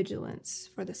vigilance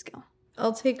for the skill.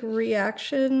 I'll take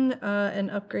reaction and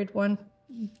upgrade 1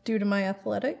 due to my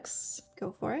athletics.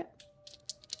 Go for it.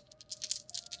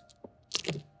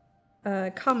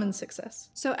 Common success.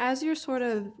 So as you're sort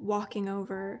of walking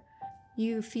over,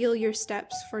 you feel your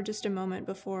steps for just a moment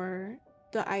before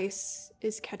the ice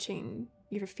is catching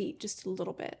your feet just a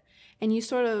little bit. And you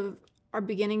sort of are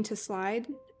beginning to slide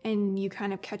and you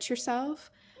kind of catch yourself.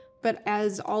 But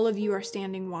as all of you are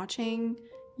standing watching,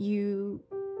 you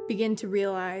begin to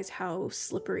realize how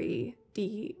slippery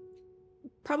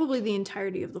probably the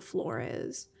entirety of the floor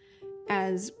is.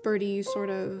 As Birdie, you sort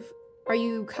of, are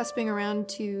you cusping around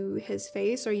to his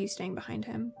face or are you staying behind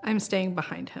him? I'm staying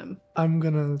behind him. I'm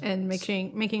gonna... And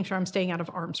making sure I'm staying out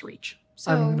of arm's reach.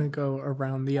 So, I'm gonna go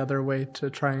around the other way to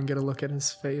try and get a look at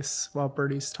his face while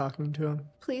Birdie's talking to him.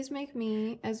 please make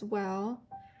me as well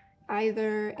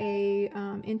either a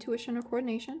intuition or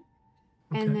coordination.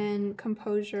 Okay. And then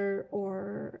composure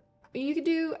or you could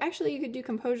do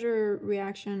composure,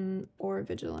 reaction, or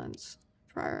vigilance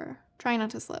for trying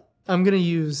not to slip. I'm going to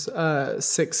use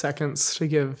 6 seconds to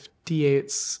give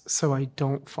D8s so I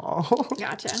don't fall.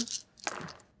 Gotcha.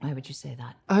 Why would you say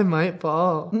that? I might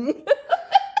fall.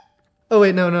 Oh,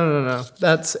 wait, no.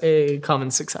 That's a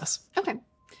common success. Okay.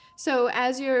 So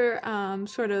as you're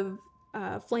sort of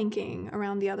flanking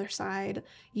around the other side,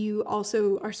 you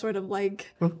also are sort of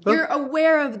like, you're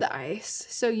aware of the ice.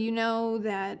 So you know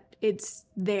that it's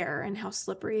there and how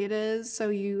slippery it is. So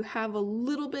you have a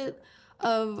little bit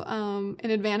of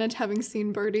an advantage having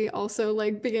seen Birdie also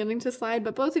like beginning to slide,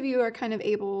 but both of you are kind of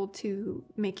able to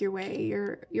make your way.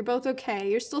 You're both okay.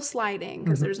 You're still sliding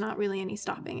because there's not really any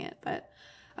stopping it, but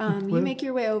you make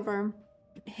your way over.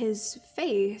 His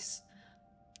face,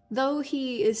 though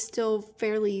he is still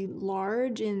fairly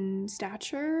large in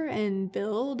stature and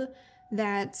build,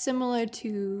 that similar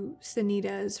to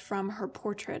Sunita's from her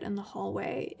portrait in the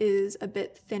hallway is a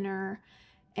bit thinner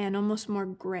and almost more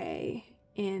gray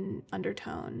in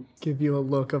undertone. Give you a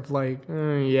look of like,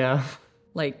 yeah.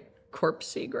 Like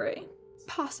corpsey gray?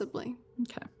 Possibly.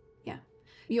 Okay. Yeah.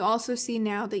 You also see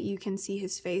now that you can see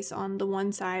his face on the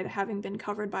one side, having been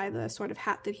covered by the sort of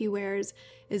hat that he wears,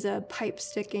 is a pipe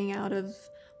sticking out of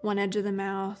one edge of the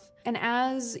mouth. And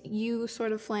as you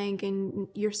sort of flank and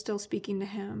you're still speaking to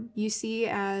him, you see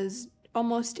as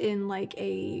almost in like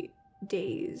a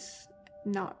daze,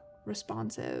 not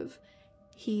responsive,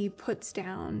 he puts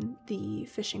down the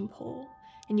fishing pole,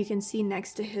 and you can see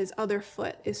next to his other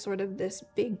foot is sort of this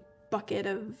big bucket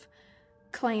of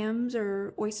clams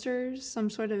or oysters, some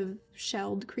sort of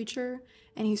shelled creature,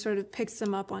 and he sort of picks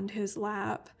them up onto his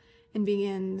lap and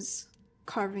begins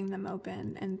carving them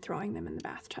open and throwing them in the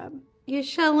bathtub. You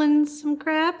shelling some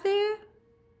crab there?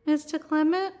 Mr.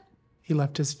 Clement? He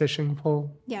left his fishing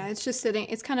pole. Yeah, it's just sitting.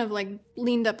 It's kind of like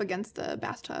leaned up against the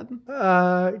bathtub.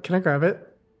 Can I grab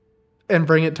it and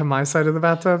bring it to my side of the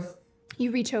bathtub?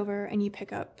 You reach over and you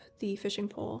pick up the fishing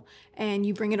pole and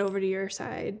you bring it over to your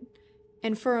side.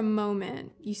 And for a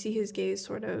moment, you see his gaze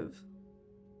sort of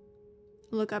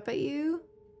look up at you,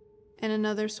 and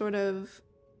another sort of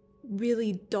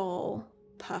really dull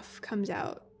puff comes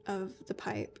out of the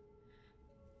pipe.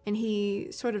 And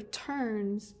he sort of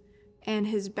turns, and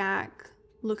his back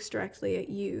looks directly at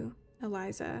you,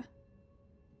 Eliza.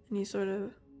 And he sort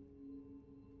of,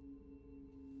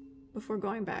 before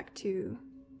going back to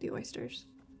the oysters.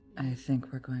 I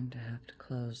think we're going to have to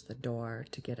close the door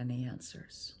to get any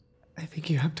answers. I think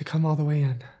you have to come all the way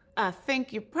in. I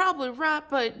think you're probably right,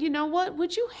 but you know what?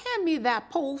 Would you hand me that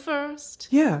pole first?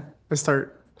 Yeah. I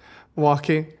start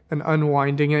walking and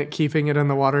unwinding it, keeping it in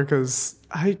the water because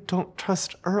I don't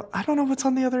trust Earl. I don't know what's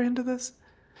on the other end of this.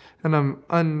 And I'm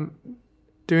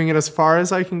undoing it as far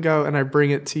as I can go, and I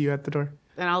bring it to you at the door.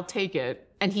 Then I'll take it.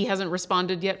 And he hasn't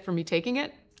responded yet for me taking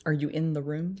it? Are you in the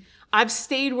room? I've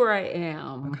stayed where I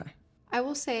am. Okay. I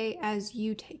will say, as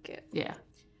you take it, Yeah.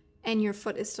 and your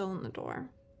foot is still in the door,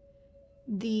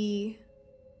 the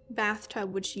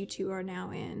bathtub which you two are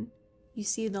now in, you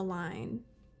see the line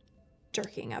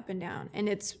jerking up and down, and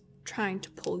it's trying to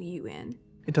pull you in.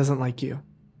 It doesn't like you.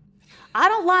 I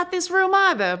don't like this room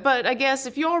either, but I guess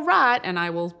if you're right, and I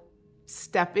will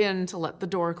step in to let the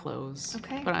door close.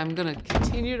 Okay. But I'm going to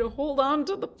continue to hold on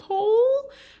to the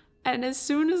pole, and as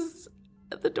soon as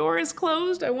the door is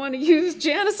closed, I want to use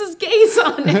Janice's gaze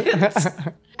on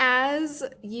it. As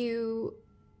you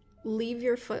leave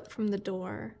your foot from the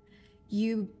door,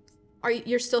 you're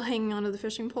still hanging onto the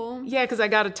fishing pole? Yeah, because I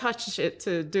got to touch it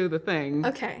to do the thing.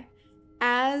 Okay.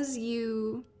 As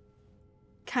you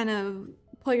kind of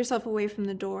pull yourself away from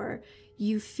the door,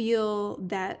 you feel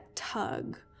that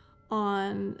tug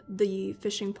on the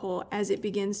fishing pole as it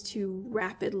begins to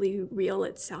rapidly reel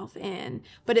itself in.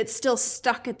 But it's still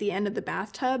stuck at the end of the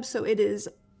bathtub, so it is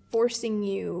forcing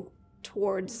you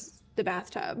towards the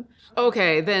bathtub.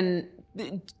 Okay, then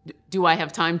do I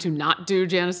have time to not do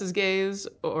Janice's gaze,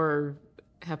 or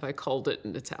have I called it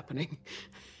and it's happening?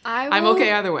 I'm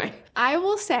okay either way. I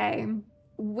will say,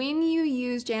 when you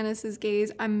use Janice's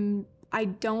gaze, I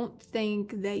don't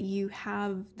think that you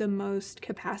have the most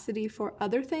capacity for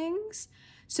other things.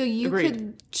 So you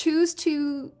could choose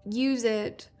to use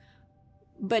it,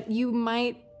 but you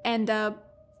might end up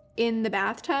in the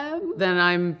bathtub. Then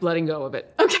I'm letting go of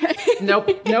it. Okay.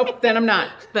 Nope, then I'm not.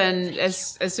 Then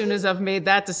as soon as I've made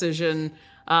that decision,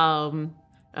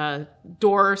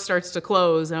 door starts to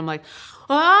close, and I'm like,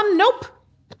 nope.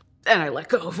 And I let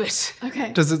go of it.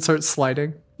 Okay. Does it start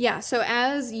sliding? Yeah, so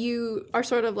as you are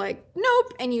sort of like,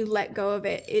 nope, and you let go of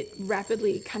it, it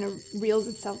rapidly kind of reels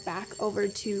itself back over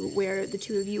to where the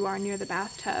two of you are near the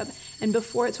bathtub. And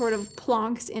before it sort of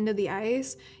plonks into the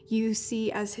ice, you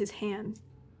see as his hand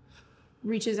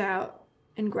reaches out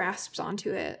and grasps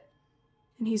onto it.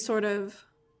 And he sort of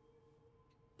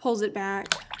pulls it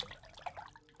back,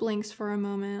 blinks for a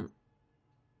moment,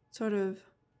 sort of,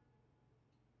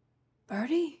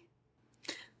 Birdie?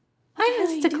 Hi,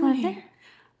 Mr. Clement.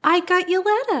 I got your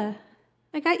letter.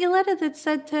 That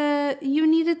said you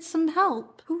needed some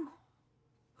help.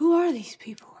 Who are these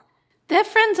people? They're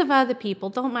friends of other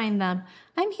people. Don't mind them.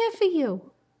 I'm here for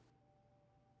you.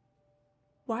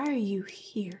 Why are you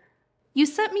here? You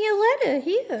sent me a letter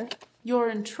here.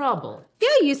 You're in trouble.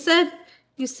 Yeah, you said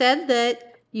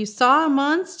that you saw a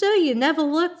monster. You never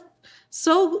looked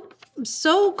so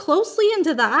closely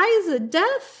into the eyes of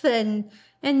death, and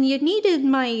you needed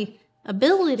my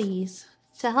abilities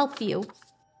to help you.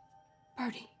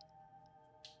 Birdie,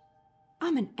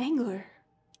 I'm an angler.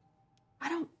 I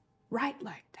don't write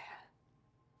like that.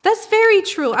 That's very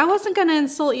true. I wasn't going to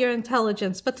insult your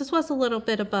intelligence, but this was a little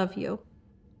bit above you.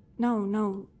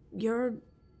 No, y'all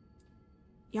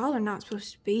are not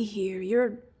supposed to be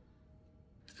here.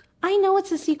 I know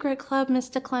it's a secret club,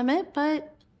 Mr. Clement,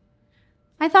 but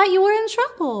I thought you were in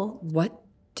trouble. What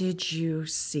did you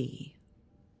see?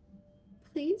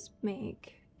 Please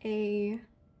make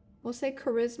we'll say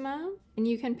charisma, and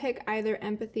you can pick either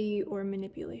empathy or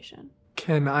manipulation.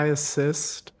 Can I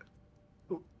assist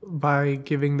by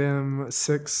giving them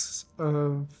 6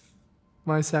 of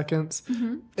my seconds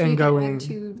So and you going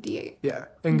can add 2d8. Yeah,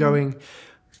 and going,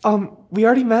 we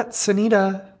already met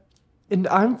Sanita, and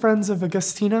I'm friends of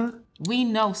Agustina. We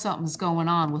know something's going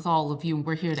on with all of you, and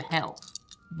we're here to help.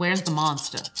 Where's the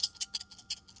monster?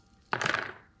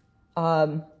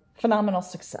 Phenomenal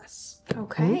success.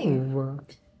 Okay. Ooh.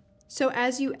 So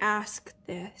as you ask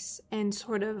this and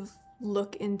sort of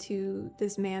look into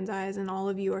this man's eyes, and all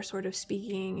of you are sort of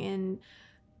speaking in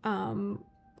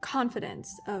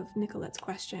confidence of Nicolette's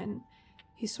question.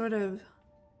 He's sort of,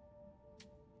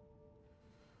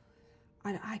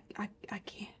 I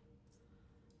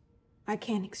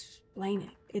can't explain it.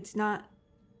 It's not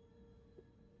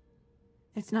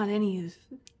any of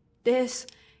this.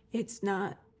 It's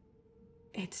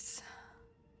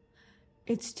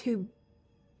too.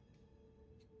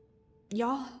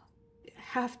 Y'all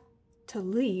have to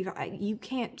leave. You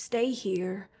can't stay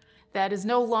here. That is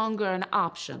no longer an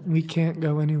option. We can't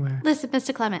go anywhere. Listen,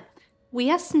 Mr. Clement,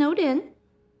 we are snowed in,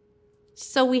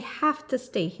 so we have to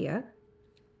stay here.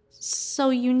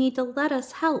 So you need to let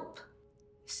us help.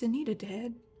 Is Anita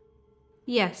dead?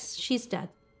 Yes, she's dead.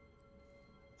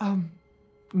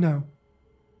 No.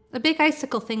 A big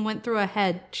icicle thing went through her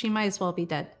head. She might as well be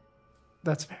dead.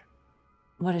 That's fair.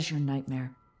 What is your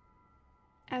nightmare?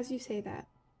 As you say that,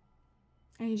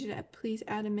 I need you to please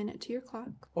add a minute to your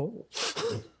clock. Oh.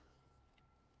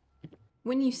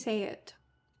 When you say it,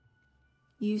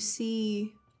 you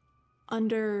see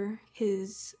under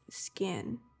his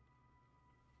skin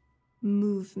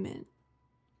movement.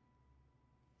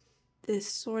 This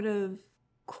sort of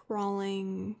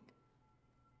crawling,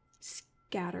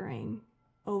 scattering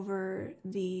over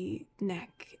the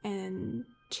neck and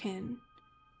chin.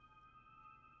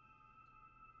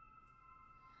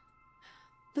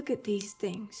 Look at these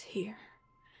things here.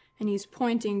 And he's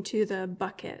pointing to the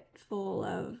bucket full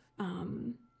of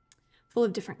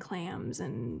different clams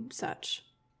and such.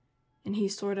 And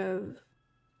he's sort of,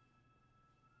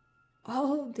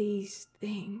 all these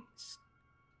things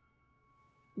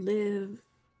live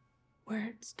where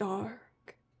it's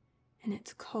dark and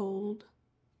it's cold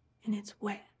and it's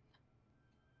wet.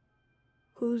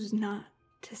 Who's not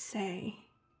to say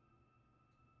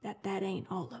that that ain't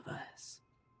all of us?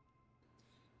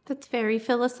 That's very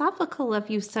philosophical of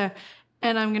you, sir.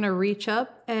 And I'm going to reach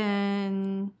up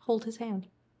and hold his hand.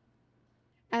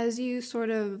 As you sort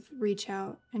of reach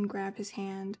out and grab his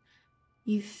hand,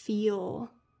 you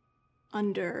feel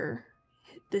under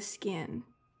the skin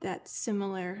that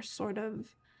similar sort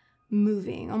of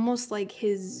moving, almost like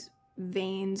his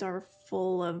veins are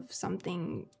full of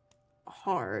something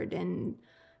hard and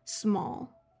small.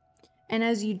 And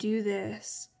as you do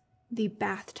this, the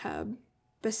bathtub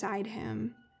beside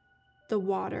him, the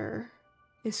water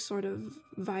is sort of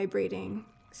vibrating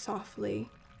softly.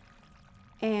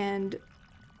 And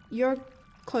you're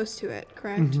close to it,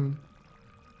 correct? Mm-hmm.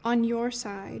 On your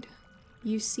side,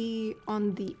 you see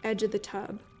on the edge of the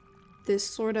tub this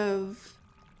sort of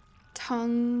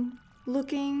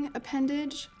tongue-looking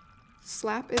appendage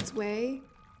slap its way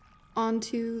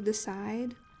onto the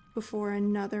side before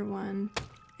another one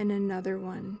and another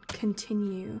one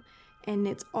continue. And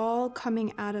it's all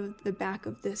coming out of the back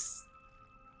of this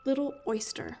little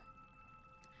oyster.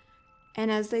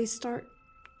 And as they start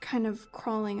kind of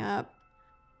crawling up,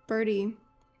 Birdie,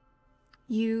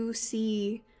 you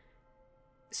see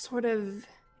sort of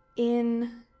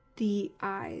in the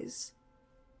eyes,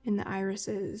 in the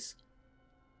irises,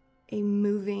 a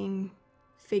moving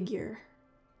figure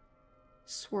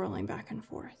swirling back and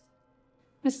forth.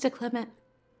 Mr. Clement,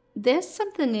 there's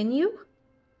something in you.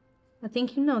 I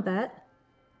think you know that.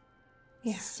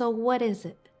 Yeah. So what is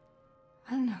it?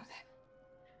 I don't know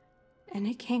that. And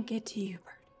it can't get to you,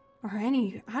 Birdie. Or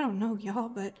any, I don't know, y'all,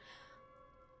 but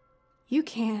you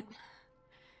can't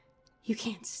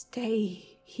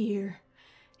stay here,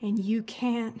 and you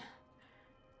can't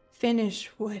finish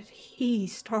what he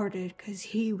started because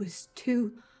he was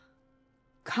too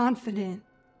confident.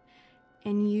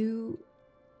 And you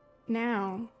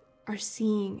now are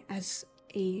seeing as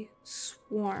a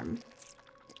swarm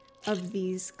of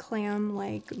these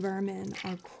clam-like vermin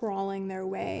are crawling their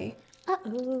way up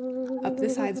the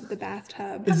sides of the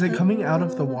bathtub. Is it coming out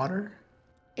of the water?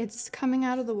 It's coming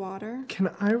out of the water. Can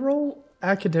I roll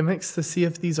academics to see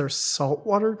if these are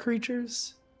saltwater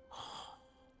creatures?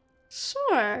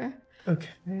 Sure. Okay.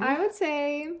 I would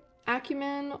say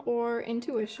acumen or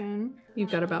intuition.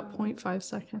 You've got about 0.5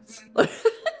 seconds.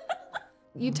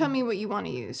 You tell me what you want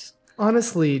to use.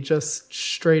 Honestly, just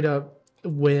straight up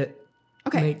wit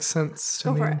Okay. makes sense to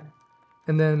Go me. for it.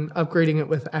 And then upgrading it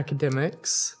with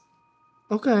academics.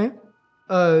 Okay.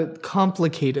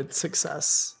 Complicated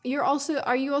success.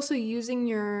 Are you also using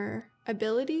your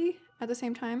ability at the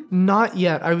same time? Not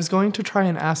yet. I was going to try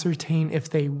and ascertain if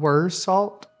they were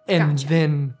salt and Gotcha.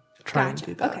 then try and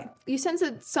do that. Okay. You sense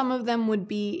that some of them would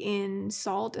be in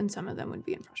salt and some of them would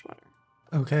be in freshwater.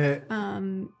 Okay.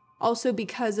 Also,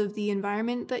 because of the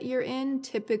environment that you're in,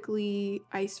 typically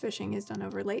ice fishing is done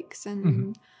over lakes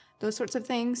and those sorts of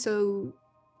things. So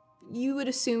you would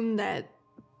assume that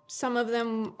some of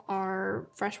them are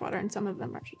freshwater and some of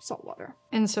them are saltwater.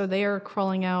 And so they are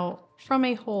crawling out from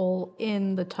a hole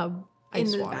in the tub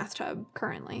ice in the water. bathtub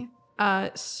currently.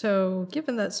 So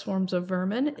given that swarms of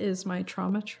vermin is my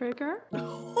trauma trigger.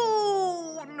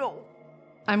 Oh, no.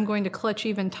 I'm going to clutch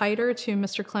even tighter to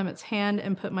Mr. Clement's hand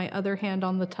and put my other hand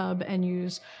on the tub and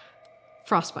use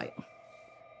frostbite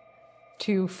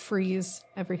to freeze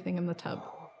everything in the tub.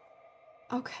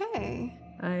 Okay.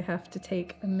 I have to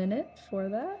take a minute for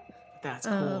that. That's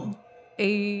cool.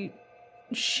 A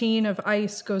sheen of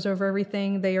ice goes over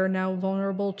everything. They are now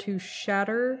vulnerable to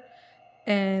shatter,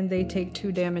 and they take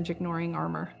 2 damage ignoring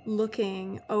armor.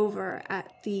 Looking over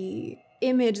at the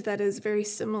image that is very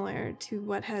similar to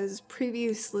what has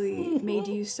previously made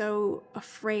you so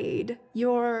afraid,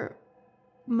 your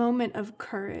moment of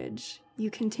courage,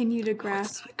 you continue to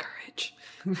grasp... It's not courage.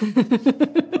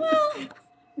 Well,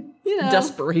 you know.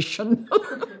 Desperation.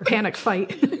 Panic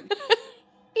fight.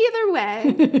 Either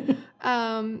way,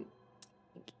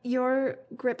 your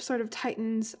grip sort of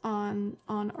tightens on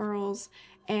Earl's,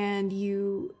 and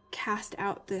you cast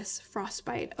out this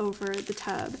frostbite over the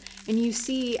tub. And you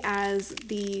see as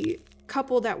the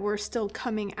couple that were still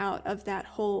coming out of that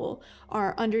hole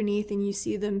are underneath, and you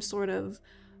see them sort of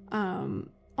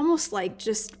almost like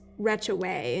just retch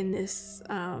away in this,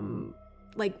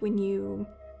 like when you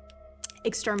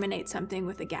exterminate something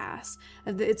with a gas.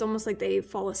 It's almost like they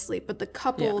fall asleep, but the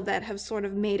couple that have sort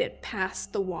of made it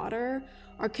past the water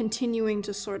are continuing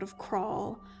to sort of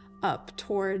crawl up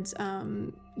towards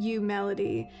you,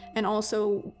 Melody, and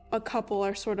also a couple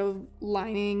are sort of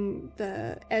lining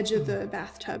the edge of the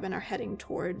bathtub and are heading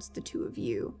towards the 2 of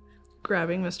you.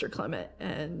 Grabbing Mr. Clement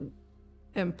and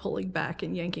pulling back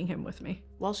and yanking him with me.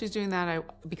 While she's doing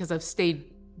that, because I've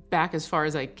stayed back as far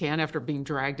as I can after being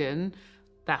dragged in,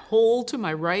 that hole to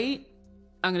my right,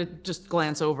 I'm going to just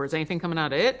glance over. Is anything coming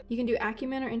out of it? You can do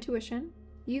acumen or intuition.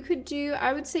 You could do,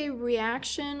 I would say,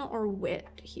 reaction or wit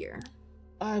here.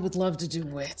 I would love to do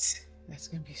wit. That's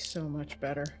going to be so much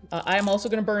better. I'm also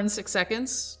going to burn 6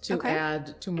 seconds to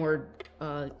add 2 more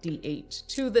D8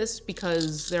 to this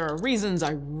because there are reasons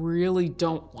I really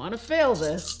don't want to fail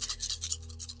this.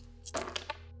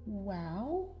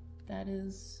 Wow, that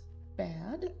is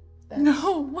bad.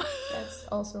 That's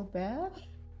also bad.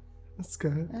 That's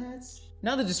good.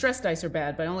 Now the distress dice are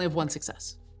bad, but I only have 1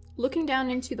 success. Looking down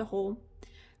into the hole,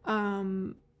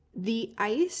 the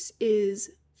ice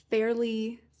is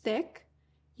fairly thick.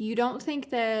 You don't think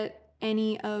that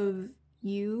any of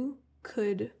you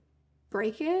could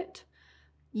break it.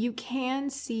 You can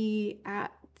see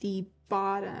at the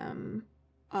bottom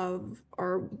of,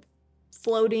 or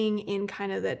floating in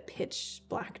kind of that pitch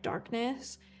black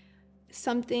darkness,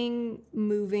 something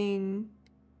moving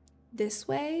this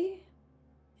way,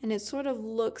 and it sort of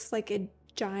looks like a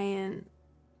giant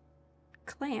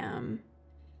clam.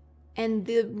 And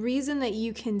the reason that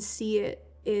you can see it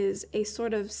is a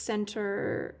sort of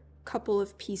center couple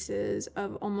of pieces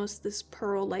of almost this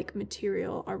pearl-like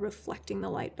material are reflecting the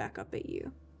light back up at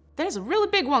you. There's a really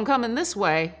big one coming this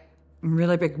way.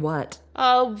 Really big what?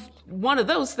 One of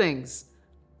those things.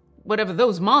 Whatever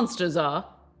those monsters are.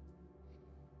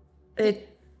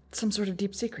 Some sort of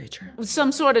deep sea creature.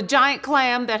 Some sort of giant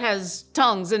clam that has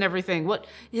tongues and everything. What,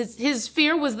 his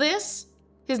fear was this?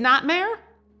 His nightmare?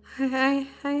 I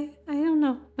don't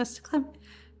know, Mr. Clem.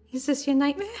 Is this your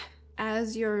nightmare?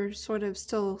 As you're sort of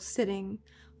still sitting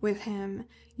with him,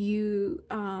 you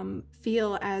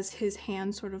feel as his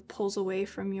hand sort of pulls away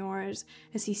from yours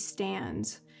as he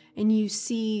stands, and you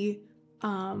see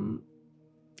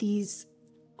these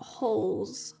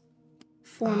holes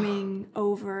forming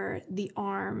over the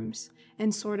arms,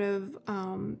 and sort of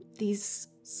these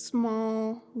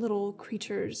small little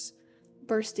creatures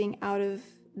bursting out of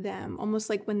them, almost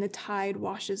like when the tide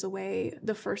washes away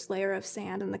the first layer of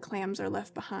sand and the clams are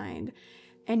left behind.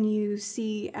 And you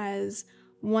see as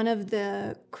one of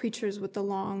the creatures with the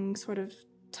long sort of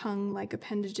tongue-like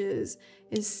appendages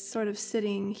is sort of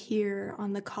sitting here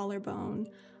on the collarbone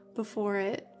before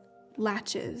it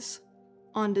latches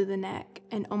onto the neck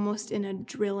and almost in a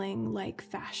drilling-like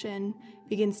fashion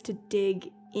begins to dig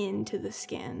into the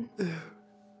skin.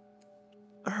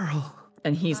 Earl.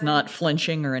 And he's not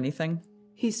flinching or anything?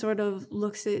 He sort of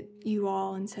looks at you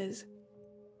all and says,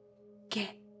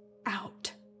 "Get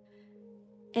out."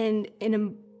 And in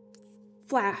a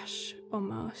flash,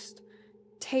 almost,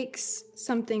 takes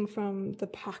something from the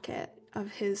pocket of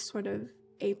his sort of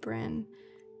apron,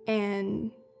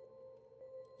 and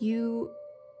you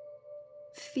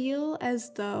feel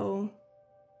as though,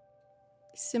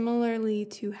 similarly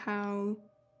to how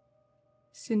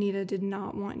Sunita did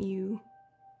not want you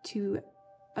to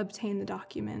obtain the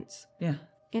documents, Yeah.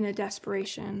 in a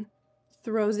desperation,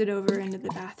 throws it over into the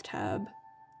bathtub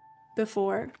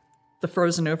before... The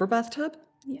frozen over bathtub?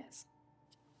 Yes.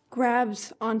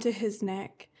 Grabs onto his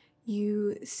neck.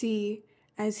 You see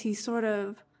as he sort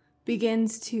of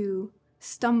begins to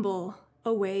stumble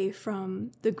away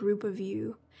from the group of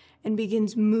you and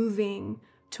begins moving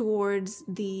towards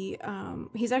the...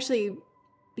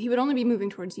 He would only be moving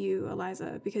towards you,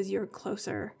 Eliza, because you're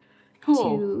closer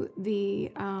to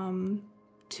the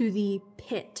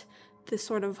pit, the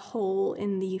sort of hole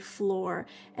in the floor.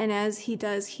 And as he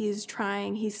does, he's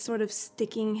sort of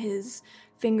sticking his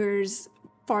fingers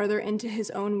farther into his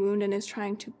own wound and is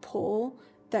trying to pull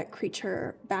that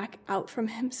creature back out from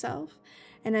himself.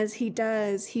 And as he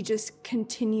does, he just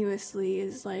continuously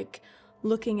is like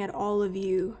looking at all of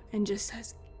you and just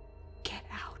says, "Get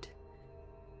out.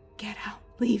 Get out.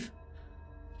 Leave.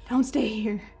 Don't stay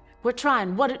here." We're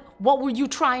trying. What were you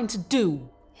trying to do?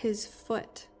 His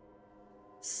foot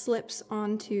slips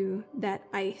onto that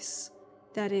ice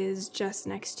that is just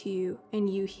next to you, and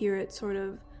you hear it sort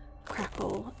of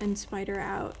crackle and spider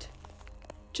out.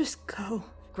 Just go.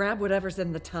 Grab whatever's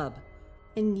in the tub.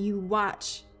 And you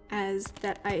watch as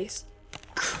that ice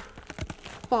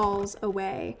falls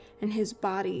away, and his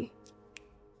body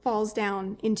falls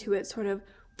down into it, sort of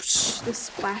the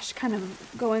splash kind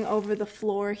of going over the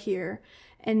floor here.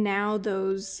 And now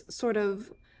those sort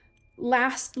of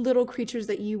last little creatures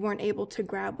that you weren't able to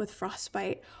grab with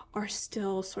frostbite are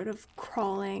still sort of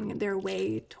crawling their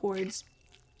way towards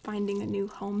finding a new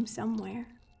home somewhere.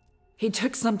 He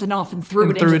took something off and threw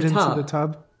it into the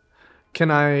tub.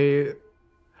 I'm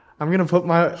going to put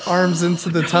my arms into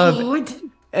the tub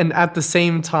and at the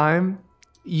same time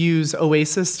use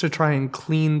Oasis to try and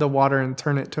clean the water and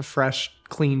turn it to fresh,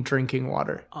 clean drinking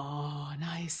water. Oh,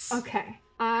 nice. Okay.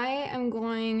 I am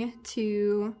going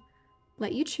to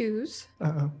let you choose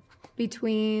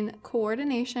between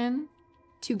coordination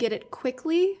to get it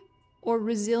quickly or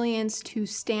resilience to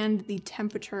stand the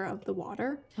temperature of the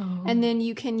water. Oh. And then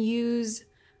you can use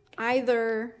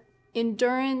either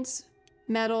endurance,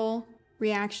 metal,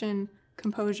 reaction,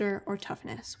 composure, or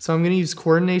toughness. So I'm going to use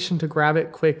coordination to grab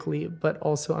it quickly, but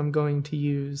also I'm going to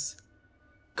use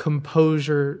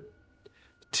composure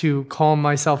to calm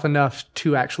myself enough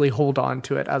to actually hold on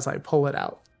to it as I pull it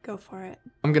out. Go for it.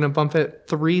 I'm going to bump it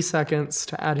 3 seconds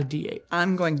to add a D8.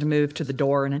 I'm going to move to the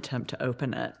door and attempt to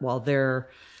open it while they're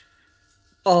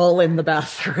all in the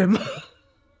bathroom.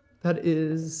 That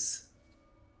is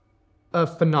a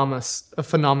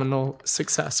phenomenal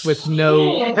success with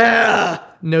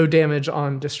no damage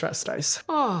on distress dice.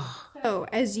 Oh. So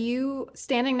as you,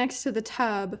 standing next to the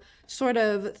tub, sort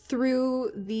of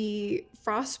through the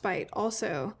frostbite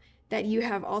also that you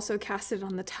have also casted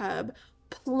on the tub,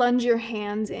 plunge your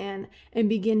hands in and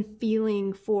begin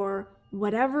feeling for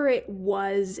whatever it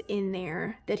was in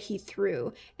there that he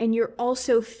threw. And you're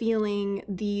also feeling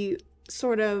the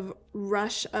sort of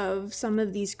rush of some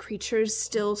of these creatures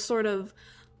still sort of...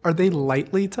 Are they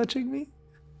lightly touching me?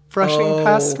 Brushing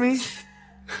past me?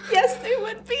 Yes, they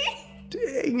would be.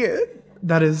 Dang it.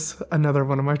 That is another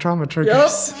one of my trauma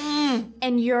triggers. Yep.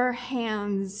 And your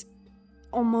hands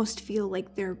almost feel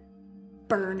like they're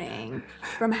burning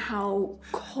from how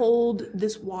cold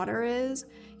this water is.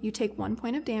 You take 1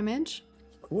 point of damage.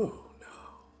 Oh, no.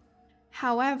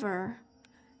 However,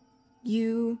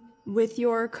 you, with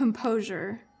your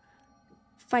composure,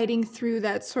 fighting through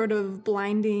that sort of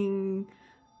blinding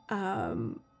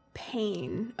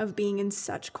pain of being in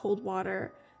such cold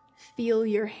water, feel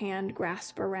your hand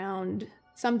grasp around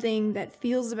something that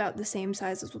feels about the same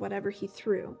size as whatever he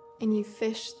threw. And you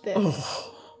fish this.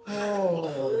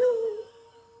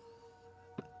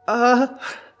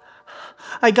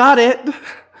 I got it.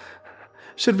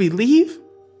 Should we leave?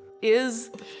 Is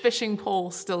the fishing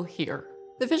pole still here?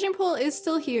 The fishing pole is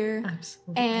still here.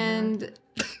 Absolutely. And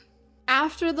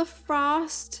after the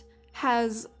frost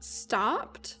has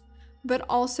stopped, but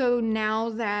also now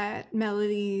that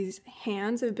Melody's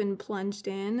hands have been plunged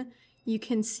in, you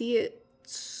can see it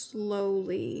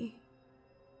slowly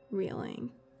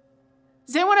reeling.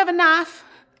 Does anyone have a knife?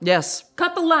 Yes.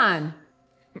 Cut the line.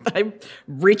 I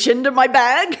reach into my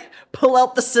bag, pull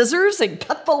out the scissors, and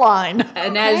cut the line.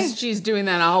 And as she's doing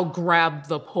that, I'll grab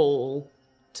the pole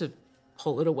to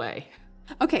pull it away.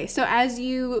 Okay, so as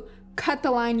you cut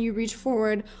the line, you reach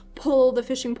forward, pull the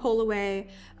fishing pole away.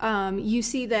 You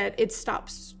see that it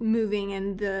stops moving,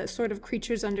 and the sort of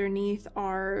creatures underneath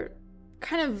are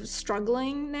kind of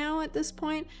struggling now at this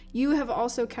point. You have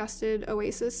also casted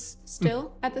Oasis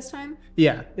still at this time?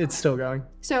 Yeah, it's still going.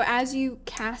 So as you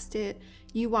cast it,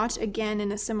 you watch again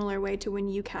in a similar way to when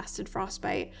you casted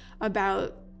Frostbite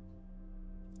about...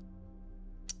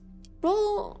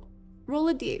 Roll Roll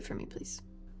a d8 for me, please.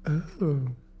 Oh.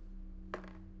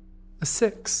 A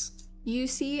 6. You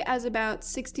see as about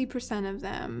 60% of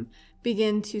them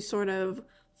begin to sort of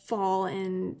fall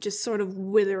and just sort of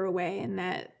wither away in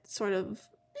that sort of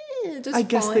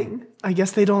falling. I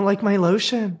guess they don't like my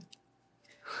lotion.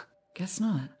 Guess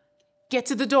not. Get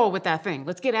to the door with that thing.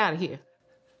 Let's get out of here.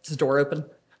 Is the door open?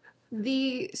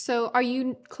 So are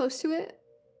you close to it?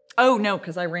 Oh, no,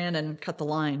 because I ran and cut the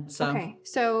line, so. Okay,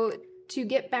 so to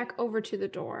get back over to the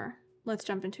door, let's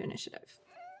jump into initiative.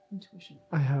 Intuition.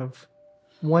 I have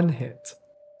 1 hit.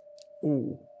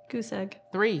 Ooh. Goose egg.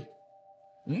 3.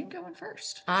 You ain't going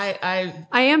first. I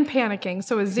am panicking,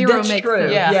 so a 0 That's makes true.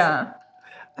 sense. Yeah.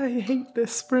 I hate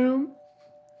this room.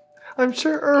 I'm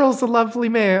sure Earl's a lovely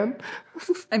man.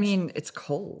 I mean, it's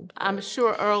cold. I'm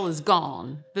sure Earl is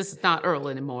gone. This is not Earl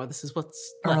anymore. This is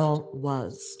what's left. Earl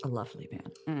was a lovely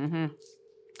man. Mm-hmm.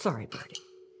 Sorry, Birdie.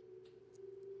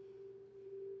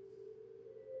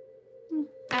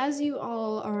 As you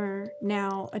all are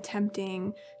now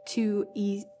attempting to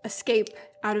escape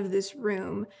out of this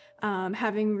room,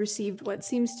 having received what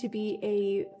seems to be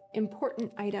a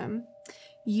important item,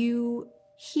 you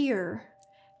hear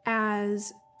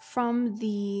as from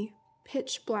the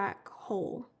pitch black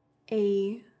hole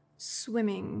a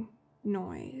swimming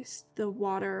noise, the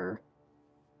water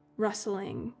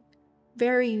rustling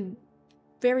very,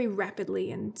 very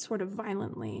rapidly and sort of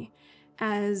violently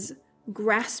as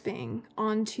grasping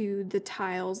onto the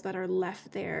tiles that are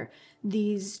left there,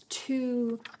 these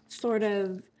 2 sort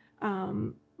of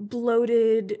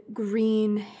bloated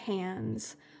green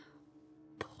hands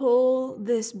pull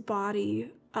this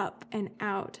body up and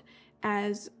out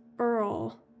as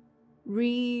Earl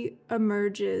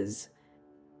re-emerges,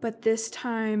 but this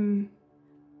time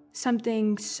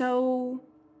something so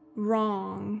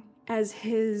wrong as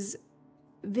his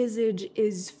visage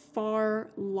is far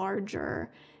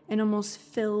larger and almost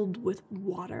filled with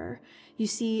water. You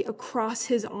see across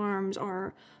his arms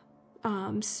are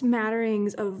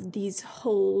smatterings of these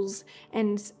holes,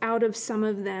 and out of some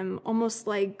of them, almost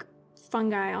like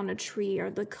fungi on a tree, or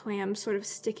the clams sort of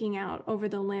sticking out over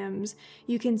the limbs.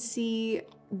 You can see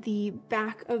the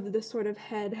back of the sort of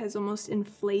head has almost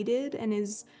inflated and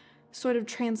is sort of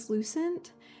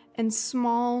translucent, and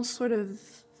small sort of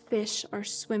fish are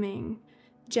swimming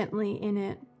gently in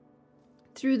it.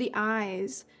 Through the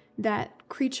eyes, that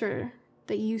creature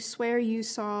that you swear you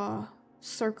saw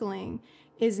circling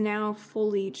is now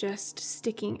fully just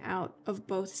sticking out of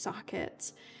both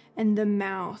sockets, and the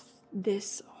mouth,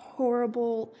 this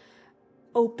horrible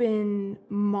open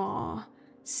maw,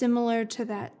 similar to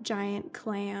that giant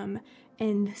clam,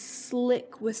 and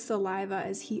slick with saliva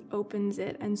as he opens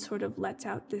it and sort of lets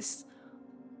out this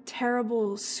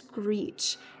terrible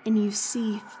screech, and you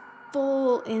see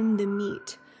full in the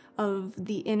meat of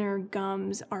the inner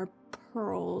gums are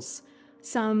pearls,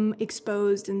 some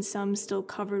exposed and some still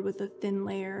covered with a thin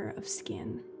layer of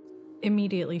skin.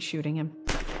 Immediately shooting him.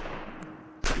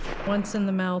 Once in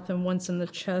the mouth and once in the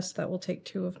chest. That will take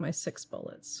 2 of my 6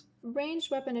 bullets. Ranged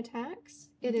weapon attacks.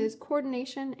 It is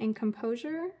coordination and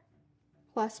composure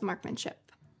plus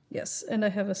marksmanship. Yes, and I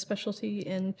have a specialty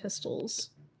in pistols.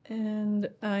 And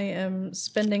I am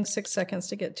spending 6 seconds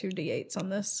to get 2 d8s on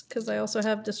this, because I also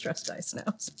have distress dice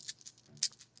now.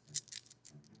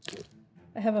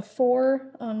 I have a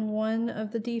 4 on one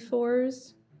of the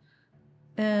d4s,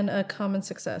 and a common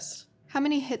success. How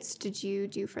many hits did you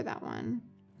do for that one?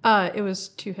 It was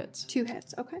 2 hits. 2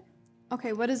 hits, okay.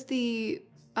 Okay, what does the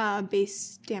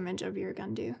base damage of your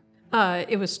gun do?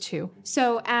 It was 2.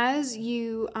 So as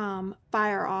you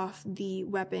fire off the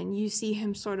weapon, you see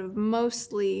him sort of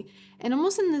mostly, and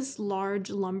almost in this large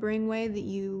lumbering way that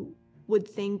you would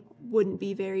think wouldn't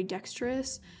be very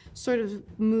dexterous, sort of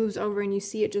moves over, and you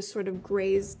see it just sort of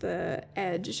graze the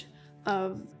edge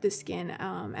of the skin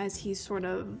as he's sort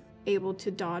of able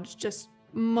to dodge just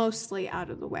mostly out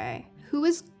of the way. Who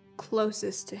is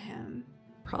closest to him?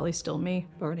 Probably still me.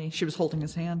 Birdie. She was holding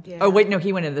his hand. Yeah. Oh, wait, no,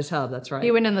 he went in the tub. That's right.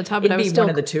 He went in the tub, but It'd I was be still one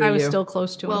of the two I of was you. still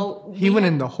close to him. Well, He went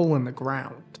in the hole in the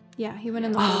ground. Yeah, he went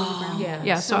in the hole in the ground. Yeah.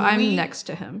 Yeah, so I'm next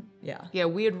to him. Yeah. Yeah,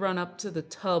 we had run up to the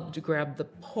tub to grab the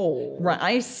pole. Right.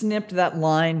 I snipped that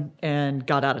line and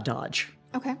got out of dodge.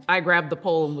 Okay. I grabbed the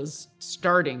pole and was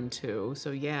starting to,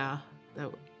 so yeah,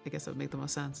 I guess that would make the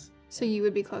most sense. So you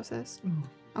would be closest?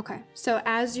 Okay. So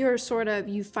as you're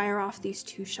you fire off these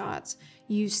 2 shots,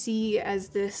 you see as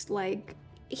this,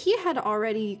 he had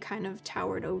already kind of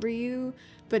towered over you,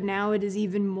 but now it is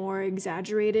even more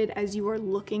exaggerated as you are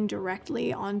looking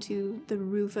directly onto the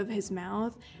roof of his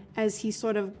mouth as he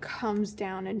sort of comes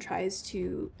down and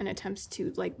attempts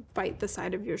to bite the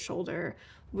side of your shoulder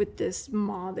with this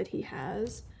maw that he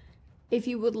has. If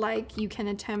you would like, you can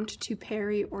attempt to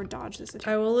parry or dodge this attack.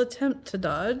 I will attempt to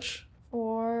dodge.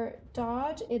 For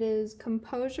dodge, it is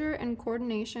composure and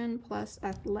coordination plus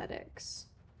athletics.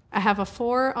 I have a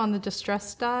 4 on the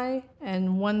distress die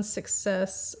and 1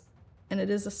 success, and it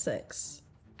is a 6.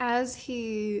 As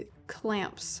he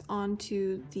clamps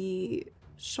onto the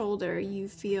shoulder, you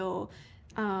feel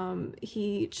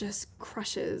he just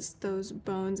crushes those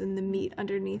bones and the meat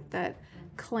underneath that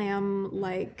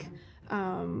clam-like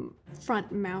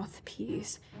front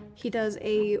mouthpiece. He does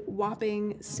a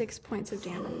whopping 6 points of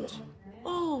damage.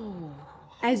 Oh.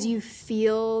 As you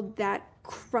feel that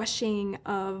crushing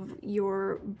of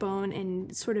your bone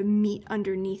and sort of meat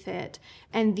underneath it,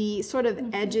 and the sort of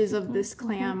edges of this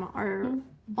clam are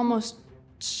almost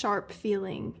sharp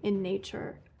feeling in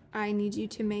nature. I need you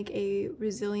to make a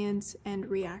resilience and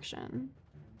reaction.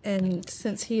 And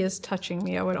since he is touching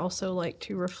me, I would also like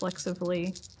to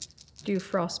reflexively do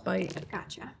frostbite.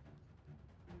 Gotcha.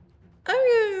 I'm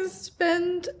gonna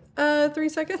spend 3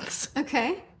 seconds.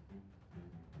 Okay.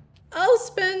 I'll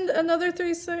spend another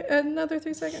 3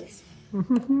 seconds.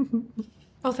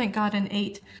 Oh, thank God, an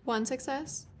 8. 1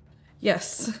 success.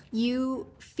 Yes. You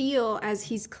feel as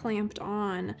he's clamped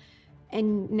on,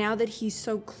 and now that he's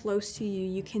so close to you,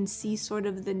 you can see sort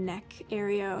of the neck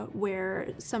area where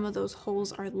some of those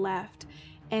holes are left,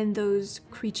 and those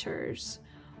creatures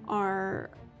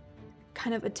are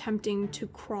kind of attempting to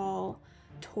crawl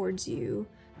towards you.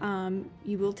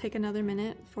 You will take another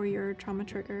minute for your trauma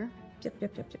trigger.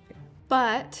 Yep.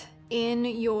 But in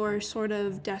your sort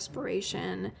of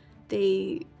desperation,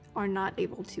 they are not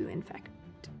able to infect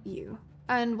you.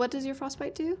 And what does your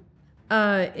frostbite do?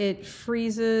 It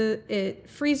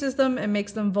freezes them and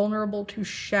makes them vulnerable to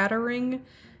shattering,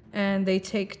 and they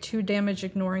take 2 damage,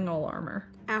 ignoring all armor.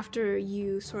 After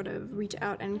you sort of reach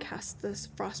out and cast this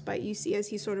frostbite, you see as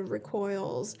he sort of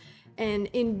recoils, and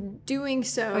in doing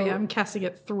so... Oh yeah, I'm casting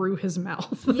it through his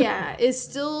mouth. Yeah, is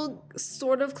still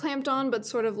sort of clamped on, but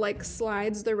sort of like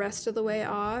slides the rest of the way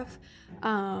off.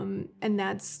 And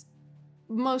that's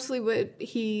mostly what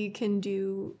he can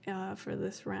do for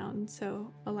this round.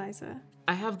 So, Eliza.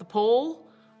 I have the pole.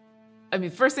 I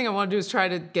mean, first thing I want to do is try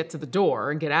to get to the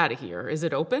door and get out of here. Is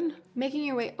it open? Making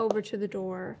your way over to the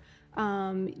door,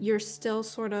 you're still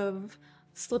sort of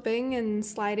slipping and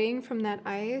sliding from that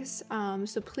ice.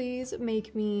 So please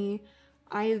make me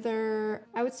either,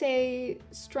 I would say,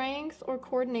 strength or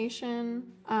coordination.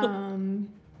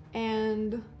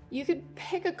 And you could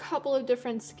pick a couple of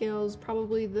different skills.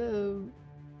 Probably the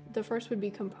first would be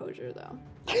composure, though.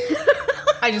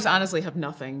 I just honestly have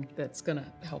nothing that's gonna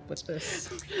help with this.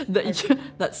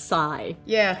 That sigh.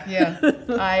 Yeah.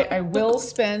 I will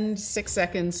spend 6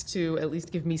 seconds to at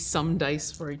least give me some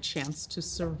dice for a chance to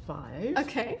survive.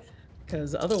 Okay.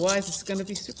 Because otherwise it's gonna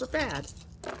be super bad.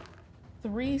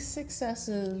 3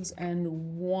 successes and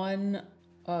 1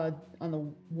 on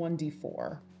the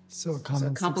 1d4. So a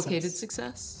complicated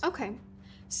success. Okay.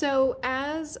 So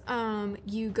as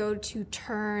you go to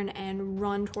turn and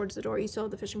run towards the door, you still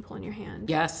have the fishing pole in your hand.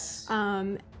 Yes.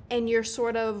 And you're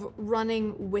sort of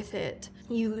running with it.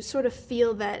 You sort of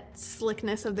feel that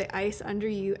slickness of the ice under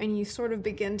you, and you sort of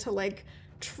begin to like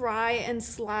try and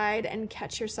slide and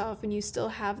catch yourself, and you still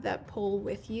have that pole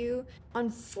with you.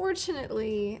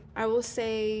 Unfortunately, I will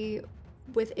say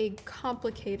with a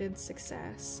complicated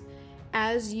success,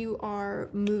 as you are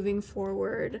moving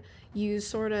forward, you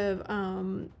sort of,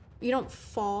 you don't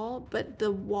fall, but the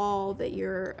wall that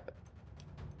you're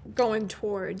going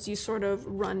towards, you sort of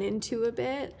run into a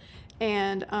bit,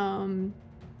 and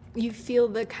you feel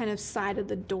the kind of side of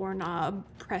the doorknob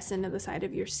press into the side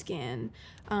of your skin.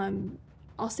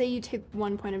 I'll say you take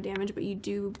 1 point of damage, but you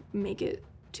do make it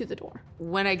to the door.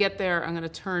 When I get there, I'm gonna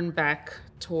turn back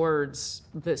towards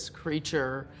this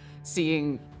creature,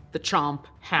 seeing the chomp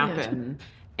happen,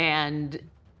 and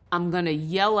I'm gonna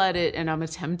yell at it, and I'm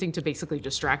attempting to basically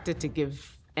distract it to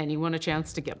give anyone a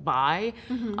chance to get by.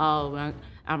 I'm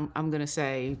gonna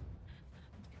say,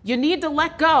 you need to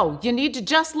let go. You need to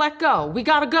just let go. We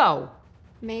gotta go.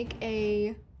 Make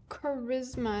a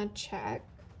charisma check.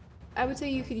 I would say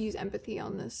you could use empathy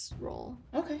on this roll.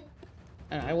 Okay.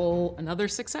 And I will another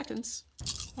 6 seconds.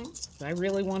 I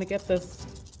really want to get this.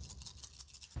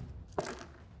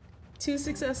 2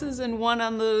 successes and 1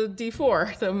 on the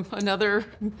D4. So another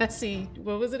messy,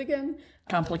 what was it again?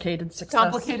 Complicated success.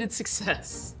 Complicated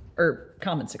success. Or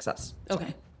common success.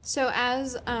 Okay. So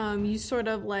as you sort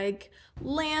of like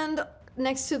land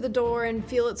next to the door and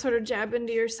feel it sort of jab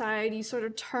into your side, you sort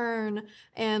of turn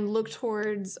and look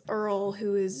towards Earl,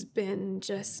 who has been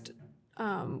just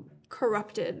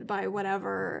corrupted by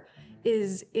whatever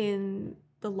is in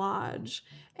the lodge,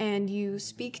 and you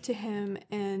speak to him,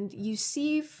 and you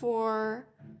see for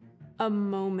a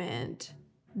moment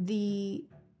the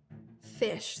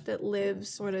fish that lives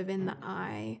sort of in the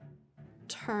eye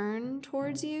turn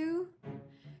towards you,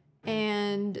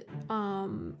 and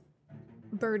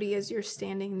Birdie, as you're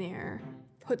standing there,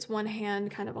 puts one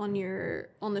hand kind of on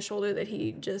the shoulder that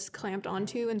he just clamped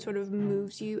onto and sort of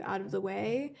moves you out of the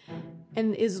way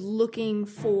and is looking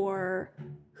for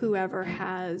whoever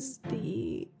has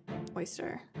the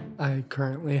oyster. I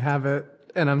currently have it,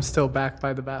 and I'm still back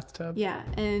by the bathtub. Yeah,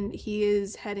 and he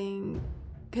is heading,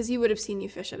 because he would have seen you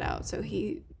fish it out, so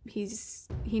he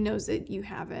knows that you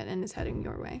have it and is heading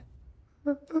your way.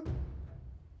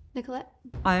 Nicolette?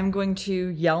 I'm going to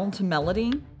yell to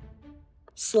Melody,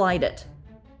 slide it.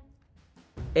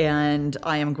 And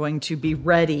I am going to be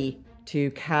ready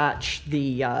to catch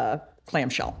the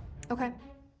clamshell. Okay.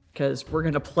 Because we're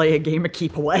going to play a game of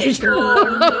keep away.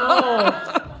 Oh,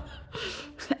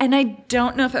 no. And I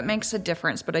don't know if it makes a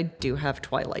difference, but I do have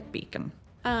Twilight Beacon.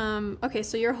 Okay,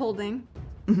 so you're holding.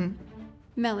 Mm-hmm.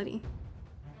 Melody.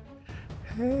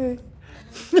 Hey.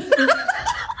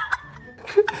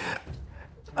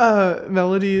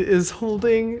 Melody is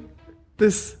holding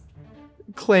this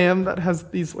clam that has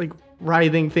these like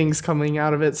writhing things coming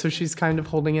out of it, so she's kind of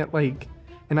holding it like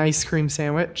an ice cream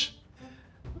sandwich,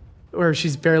 where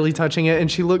she's barely touching it, and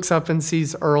she looks up and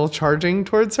sees Earl charging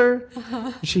towards her.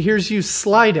 She hears you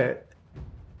slide it.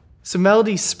 So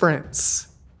Melody sprints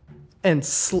and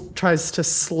tries to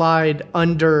slide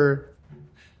under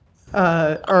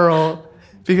Earl,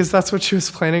 because that's what she was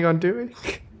planning on doing.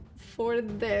 For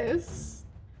this,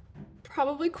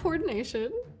 probably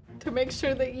coordination to make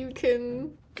sure that you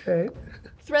can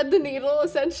thread the needle,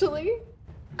 essentially.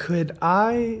 Could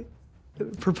I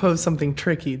propose something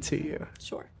tricky to you?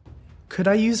 Sure. Could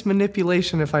I use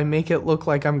manipulation if I make it look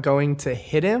like I'm going to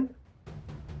hit him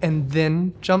and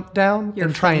then jump down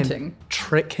and try and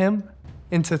trick him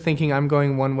into thinking I'm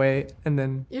going one way and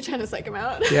then... You're trying to psych him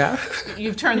out. Yeah.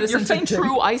 You've turned this into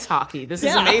true ice hockey. This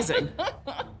is amazing.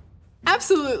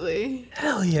 Absolutely.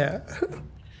 Hell yeah.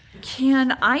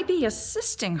 Can I be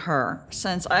assisting her,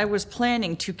 since I was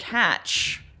planning to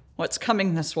catch what's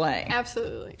coming this way?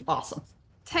 Absolutely. Awesome.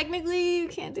 Technically, you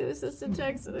can't do assisted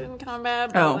checks in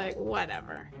combat, but like,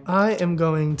 whatever. I am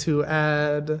going to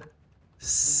add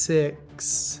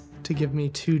 6 to give me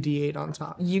 2d8 on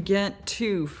top. You get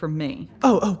 2 from me.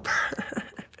 Oh,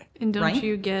 perfect. And don't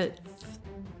you get...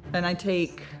 And I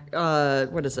take,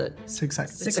 what is it? 6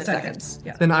 seconds. 6 seconds.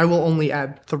 Yeah. Then I will only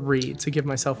add 3 to give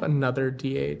myself another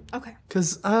d8. Okay.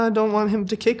 Because I don't want him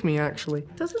to kick me, actually.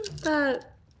 Doesn't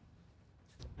that...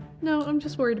 No, I'm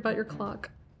just worried about your clock.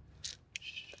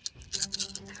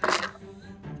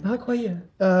 Not quite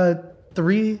yet.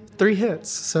 3 hits,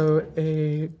 so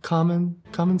a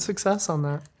common success on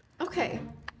that. Okay.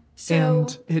 So...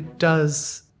 And it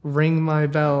does ring my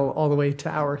bell all the way to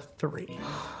hour 3.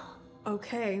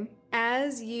 Okay.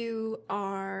 As you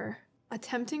are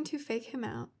attempting to fake him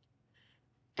out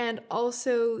and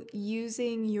also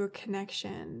using your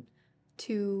connection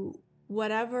to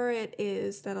whatever it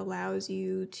is that allows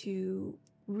you to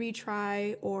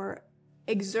retry or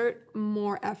exert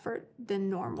more effort than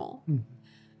normal,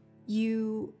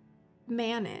 you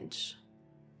manage,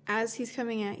 as he's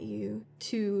coming at you,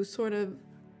 to sort of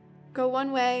go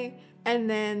one way and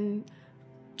then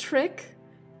trick.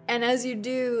 And as you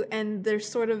do, and there's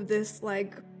sort of this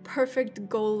like perfect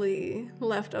goalie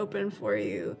left open for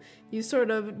you, you sort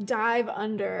of dive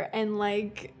under and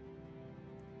like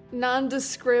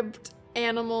nondescript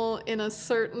animal in a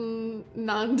certain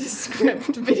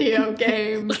nondescript video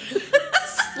game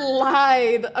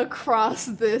slide across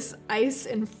this ice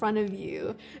in front of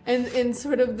you, and in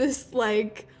sort of this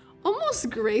like almost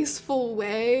graceful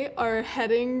way are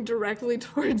heading directly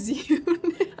towards you.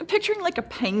 I'm picturing like a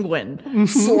penguin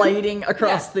sliding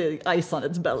across the ice on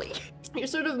its belly. You're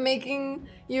sort of making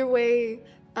your way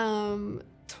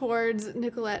towards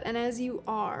Nicolette, and as you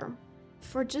are,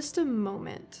 for just a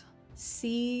moment,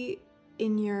 see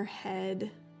in your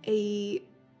head a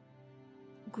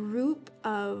group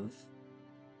of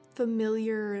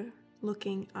familiar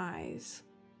looking eyes.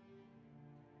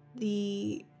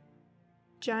 The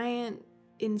giant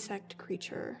insect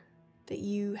creature that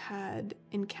you had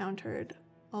encountered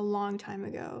a long time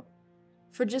ago.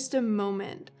 For just a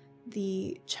moment,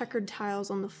 the checkered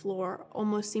tiles on the floor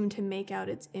almost seem to make out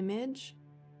its image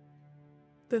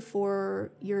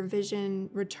before your vision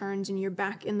returns and you're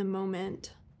back in the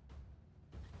moment.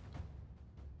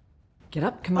 Get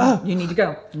up, come on. You need to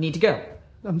go. You need to go.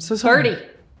 I'm so sorry. Birdie.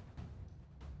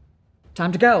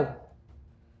 Time to go.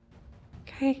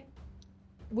 Okay.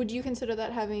 Would you consider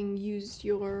that having used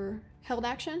your held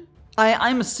action?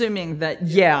 I'm assuming that,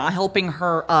 helping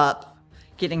her up,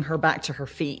 getting her back to her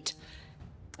feet.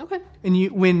 Okay.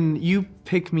 And when you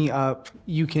pick me up,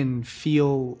 you can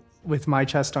feel with my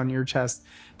chest on your chest,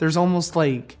 there's almost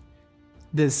like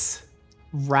this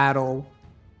rattle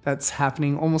that's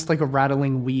happening, almost like a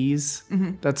rattling wheeze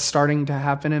that's starting to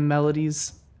happen in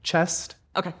Melody's chest.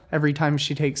 Okay. Every time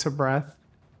she takes a breath.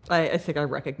 I think I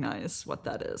recognize what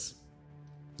that is.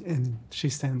 And she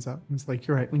stands up and is like,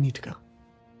 you're right, we need to go.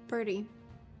 Birdie,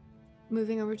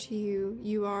 moving over to you,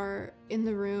 you are in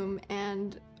the room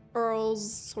and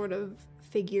Earl's sort of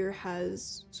figure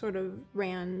has sort of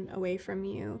ran away from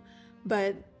you,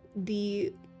 but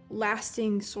the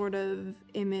lasting sort of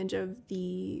image of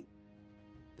the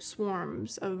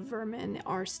swarms of vermin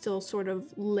are still sort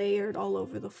of layered all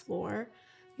over the floor.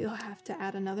 You'll have to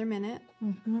add another minute.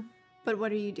 Mm-hmm. But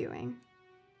what are you doing?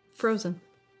 Frozen.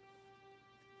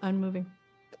 Unmoving.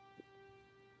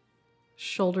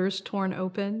 Shoulders torn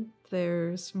open.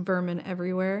 There's vermin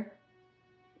everywhere.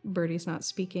 Birdie's not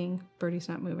speaking. Birdie's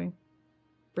not moving.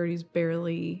 Birdie's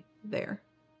barely there.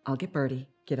 I'll get Birdie.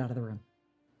 Get out of the room.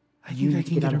 I think I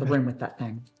can get out of the her room back. with that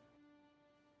thing.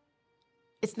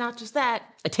 It's not just that.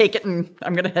 I take it and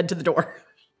I'm going to head to the door.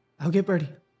 I'll get Birdie.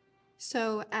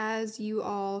 So as you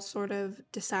all sort of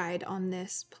decide on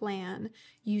this plan,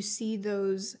 you see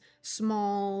those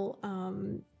small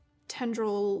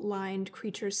tendril-lined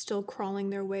creatures still crawling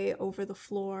their way over the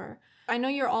floor. I know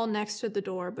you're all next to the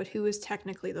door, but who is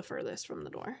technically the furthest from the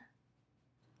door?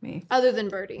 Me. Other than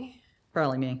Birdie.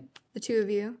 Probably me. The two of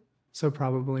you. So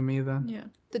probably me then. Yeah.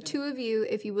 The two of you,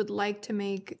 if you would like to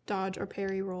make dodge or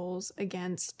parry rolls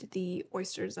against the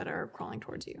oysters that are crawling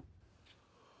towards you.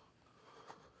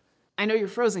 I know you're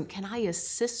frozen. Can I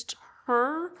assist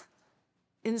her?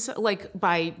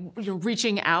 By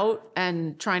reaching out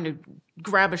and trying to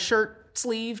grab a shirt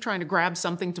sleeve, trying to grab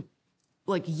something to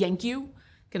yank you?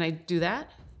 Can I do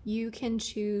that? You can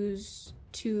choose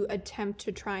to attempt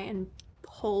to try and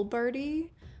pull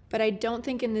Birdie, but I don't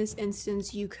think in this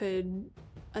instance you could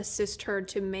assist her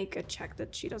to make a check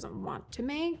that she doesn't want to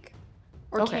make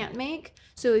or can't make.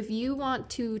 So if you want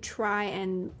to try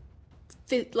and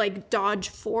dodge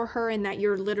for her and that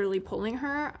you're literally pulling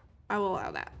her, I will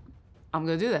allow that. I'm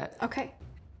going to do that. Okay.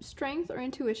 Strength or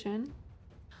intuition?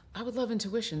 I would love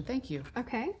intuition. Thank you.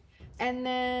 Okay. And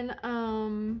then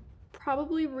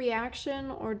probably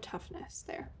reaction or toughness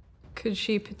there. Could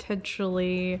she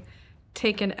potentially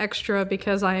take an extra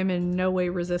because I am in no way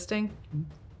resisting?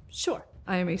 Sure.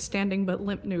 I am a standing but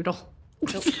limp noodle.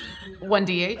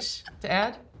 1d8 to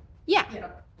add?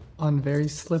 Yeah. On very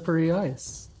slippery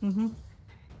ice. Mm-hmm.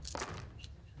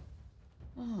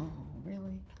 Oh,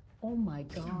 really? Oh my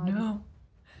god. No.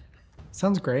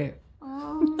 Sounds great.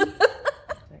 All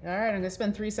right, I'm going to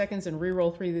spend 3 seconds and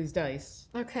re-roll 3 of these dice.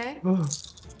 Okay. Oh.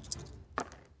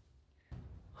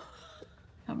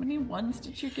 How many ones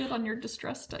did you get on your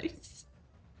distress dice?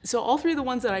 So all 3 of the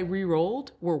ones that I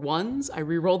re-rolled were 1s. I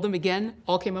re-rolled them again.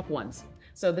 All came up 1s.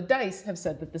 So the dice have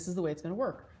said that this is the way it's going to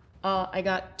work. I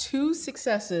got 2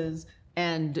 successes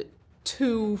and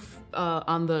 2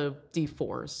 on the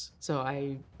d4s.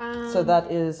 So So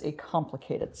that is a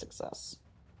complicated success.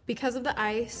 Because of the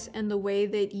ice and the way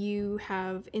that you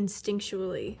have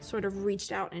instinctually sort of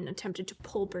reached out and attempted to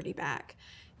pull Birdie back,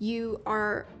 you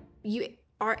are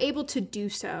able to do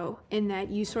so in that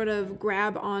you sort of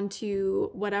grab onto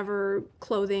whatever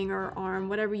clothing or arm,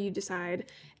 whatever you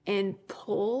decide, and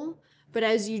pull. But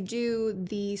as you do,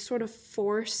 the sort of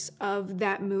force of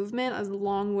that movement,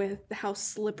 along with how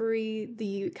slippery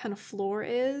the kind of floor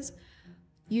is,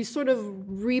 you sort of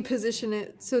reposition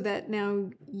it so that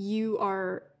now you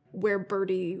are where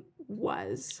Birdie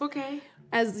was. okay.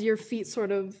 As your feet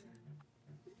sort of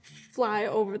fly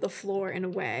over the floor in a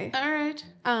way. All right.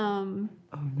 Oh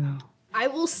no. I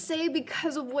will say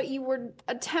because of what you were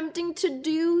attempting to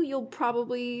do, you'll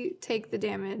probably take the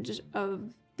damage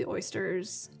of the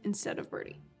oysters instead of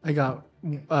Birdie. I got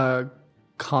a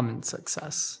common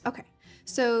success. Okay.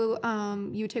 So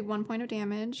you would take 1 point of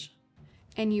damage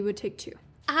and you would take 2.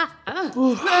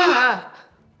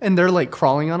 And they're like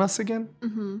crawling on us again?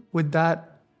 Mm-hmm. Would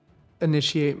that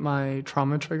initiate my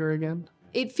trauma trigger again?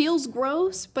 It feels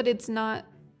gross, but it's not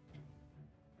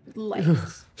light.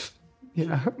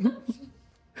 Yeah.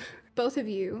 Both of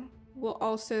you will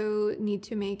also need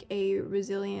to make a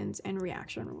resilience and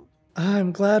reaction roll.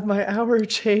 I'm glad my hour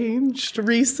changed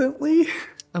recently.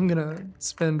 I'm gonna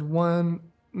spend 1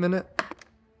 minute.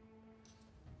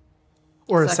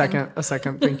 Or a second.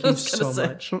 Thank you so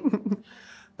much.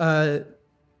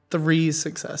 3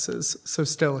 successes, so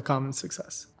still a common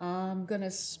success. I'm going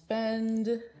to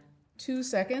spend 2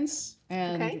 seconds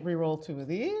and reroll 2 of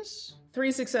these.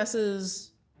 3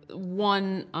 successes,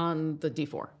 1 on the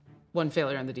D4. 1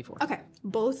 failure on the D4. Okay.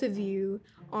 Both of you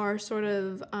are sort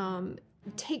of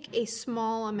take a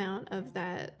small amount of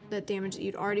that damage that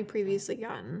you'd already previously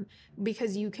gotten,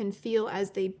 because you can feel as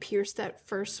they pierce that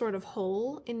first sort of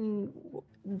hole in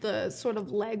the sort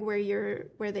of leg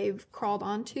where they've crawled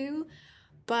onto.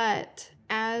 But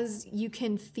as you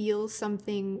can feel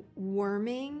something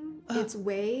worming its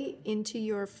way into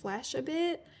your flesh a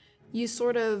bit, you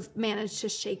sort of manage to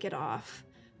shake it off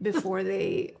before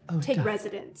they take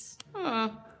residence.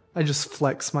 I just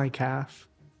flex my calf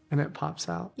and it pops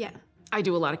out. Yeah. I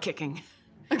do a lot of kicking.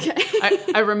 Okay.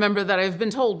 I remember that I've been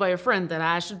told by a friend that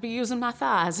I should be using my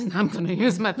thighs, and I'm going to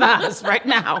use my thighs right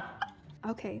now.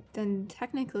 Okay, then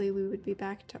technically we would be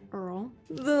back to Earl.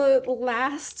 The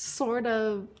last sort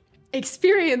of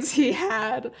experience he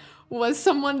had was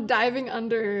someone diving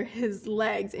under his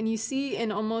legs, and you see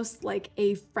in almost like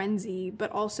a frenzy,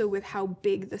 but also with how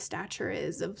big the stature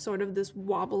is, of sort of this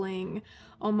wobbling,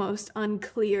 almost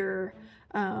unclear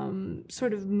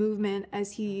sort of movement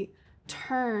as he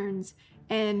turns,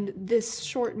 and this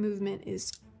short movement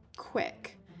is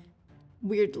quick,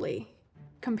 weirdly,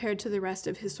 compared to the rest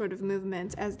of his sort of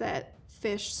movements, as that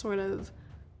fish sort of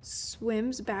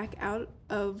swims back out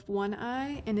of one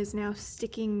eye and is now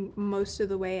sticking most of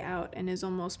the way out and is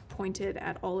almost pointed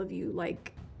at all of you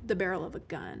like the barrel of a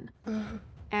gun.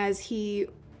 As he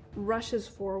rushes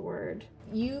forward,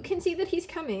 you can see that he's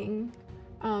coming.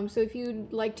 So if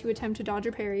you'd like to attempt to dodge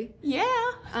or parry. Yeah.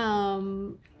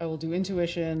 I will do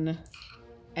intuition,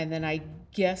 and then I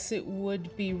guess it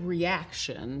would be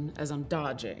reaction as I'm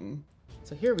dodging.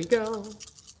 So here we go.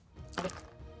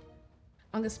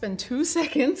 I'm gonna spend 2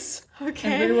 seconds and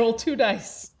reroll 2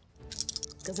 dice,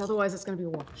 because otherwise it's gonna be a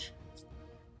wash.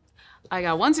 I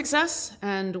got 1 success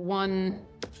and 1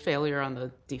 failure on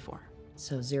the D4.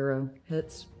 So 0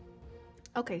 hits.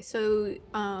 Okay, so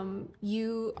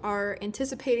you are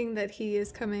anticipating that he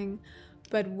is coming,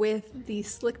 but with the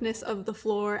slickness of the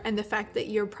floor and the fact that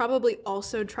you're probably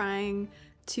also trying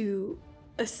to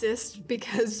assist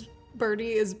because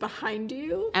Birdie is behind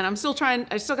you. And I'm still trying,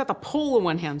 I still got the pole in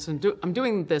one hand, so I'm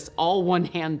doing this all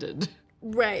one-handed.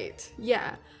 Right,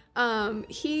 yeah.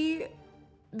 He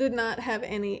did not have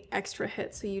any extra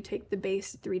hits, so you take the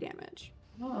base 3 damage.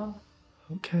 Oh.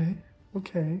 Okay.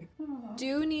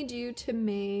 Do need you to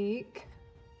make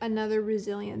another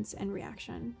resilience and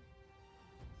reaction.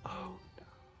 Oh,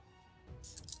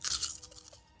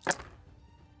 no.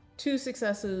 2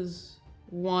 successes,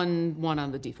 1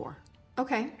 on the D4.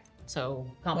 Okay. So,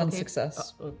 1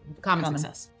 success. Common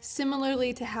success.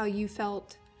 Similarly to how you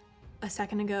felt a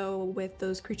second ago with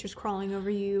those creatures crawling over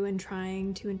you and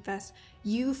trying to infest,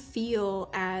 you feel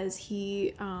as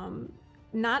he,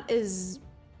 not as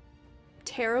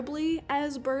terribly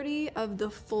as Birdie of the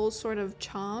full sort of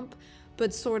chomp,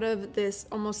 but sort of this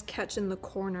almost catch in the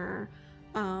corner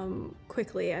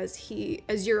quickly as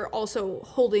you're also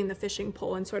holding the fishing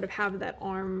pole and sort of have that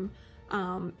arm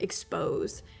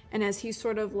exposed, and as he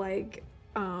sort of like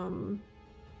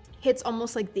hits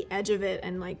almost like the edge of it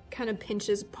and like kind of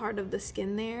pinches part of the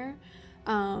skin there,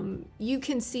 you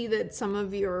can see that some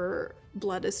of your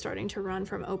blood is starting to run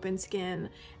from open skin,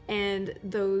 and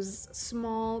those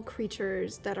small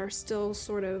creatures that are still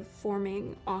sort of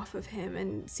forming off of him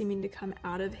and seeming to come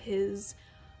out of his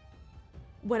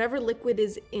whatever liquid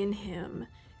is in him,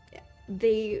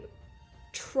 they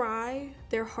try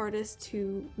their hardest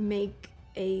to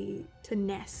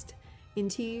nest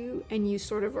into you, and you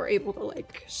sort of are able to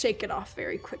like shake it off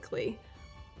very quickly.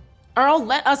 Earl,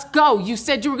 let us go. You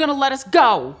said you were gonna let us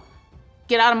go.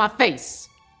 Get out of my face.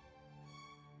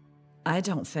 I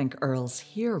don't think Earl's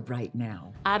here right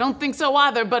now. I don't think so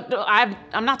either, but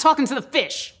I'm not talking to the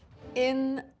fish.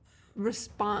 In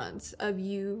response of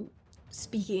you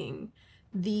speaking,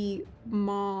 the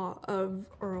maw of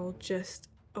Earl just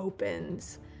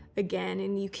opens again,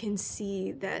 and you can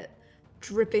see that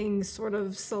dripping sort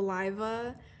of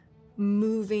saliva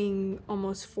moving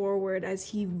almost forward as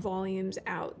he volumes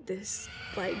out this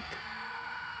like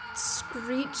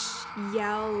screech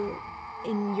yell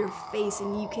in your face,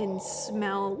 and you can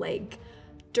smell like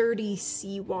dirty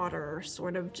seawater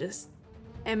sort of just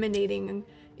emanating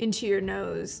into your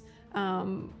nose.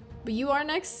 But you are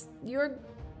next. You're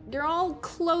all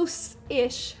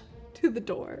close-ish to the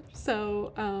door,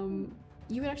 so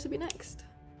you would actually be next.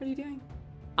 What are you doing?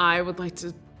 I would like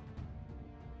to,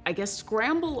 I guess,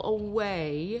 scramble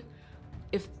away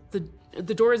if the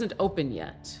door isn't open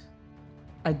yet.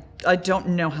 I don't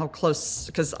know how close,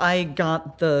 because I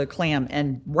got the clam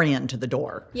and ran to the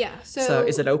door. Yeah, So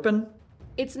is it open?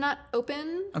 It's not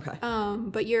open. Okay.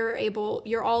 But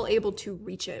you're all able to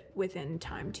reach it within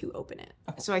time to open it.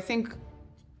 So I think,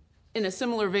 in a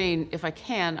similar vein, if I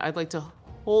can, I'd like to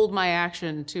hold my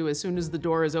action to as soon as the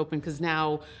door is open, because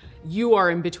now you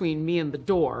are in between me and the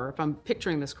door. If I'm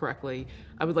picturing this correctly,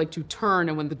 I would like to turn,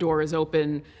 and when the door is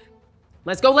open,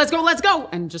 let's go,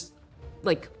 and just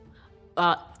like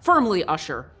firmly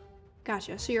usher.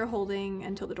 Gotcha. So you're holding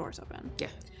until the door's open. Yeah.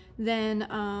 Then,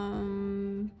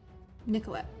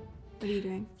 Nicolette, what are you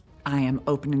doing? I am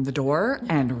opening the door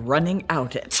and running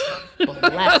out it.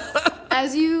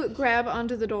 As you grab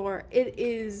onto the door, it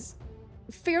is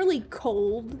fairly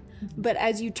cold, but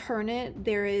as you turn it,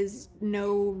 there is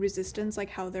no resistance like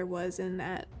how there was in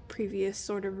that previous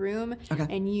sort of room. Okay.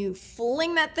 And you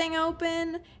fling that thing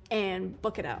open and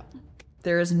book it out.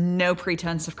 There is no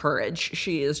pretense of courage.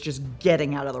 She is just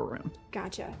getting out of the room.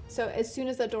 Gotcha. So as soon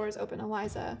as the door is open,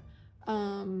 Eliza,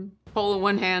 Pole in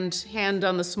one hand, hand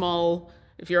on the small,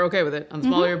 if you're okay with it, on the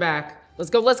small of your back. Let's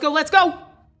go!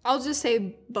 I'll just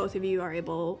say both of you are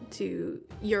able to,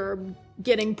 you're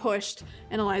getting pushed,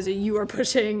 and Eliza, you are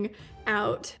pushing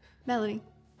out. Melody.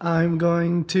 I'm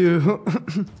going to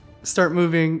start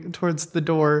moving towards the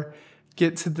door,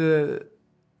 get to the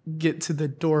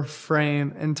door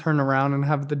frame, and turn around and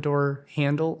have the door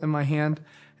handle in my hand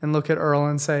and look at Earl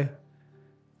and say,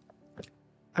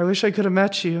 I wish I could have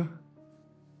met you.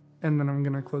 And then I'm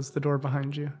going to close the door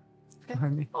behind you. Okay.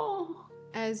 Behind me. Oh.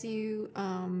 As you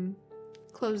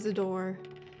close the door,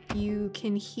 you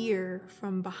can hear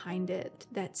from behind it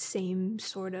that same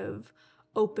sort of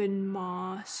open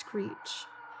maw screech.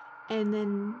 And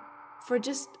then for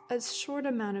just a short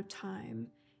amount of time,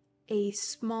 a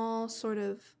small sort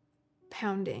of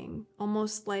pounding,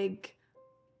 almost like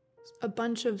a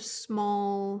bunch of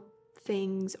small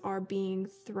things are being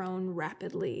thrown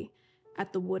rapidly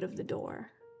at the wood of the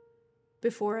door,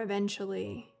 before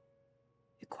eventually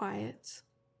it quiets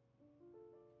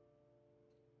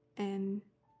and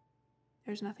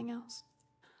there's nothing else.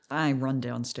 I run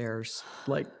downstairs,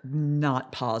 like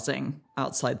not pausing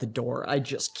outside the door. I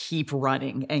just keep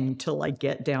running until I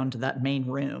get down to that main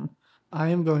room. I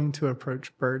am going to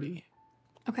approach Birdie.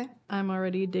 Okay. I'm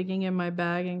already digging in my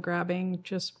bag and grabbing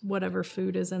just whatever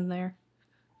food is in there,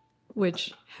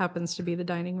 which happens to be the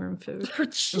dining room food.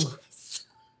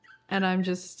 And I'm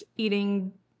just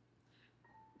eating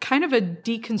kind of a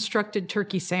deconstructed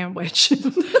turkey sandwich.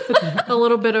 A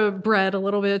little bit of bread, a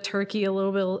little bit of turkey, a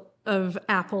little bit of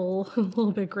apple, a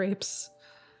little bit of grapes.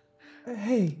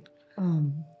 Hey,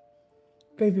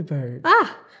 baby bird.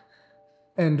 Ah!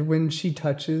 And when she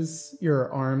touches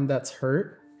your arm that's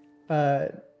hurt,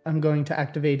 I'm going to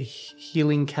activate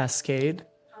Healing Cascade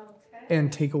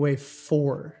and take away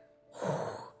 4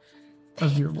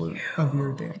 of your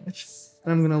damage.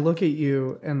 And I'm going to look at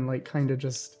you and like kind of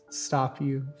just stop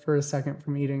you for a second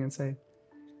from eating and say,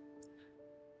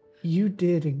 you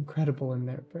did incredible in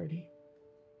there, Birdie.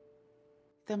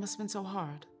 That must have been so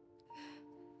hard.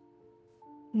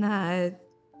 Nah.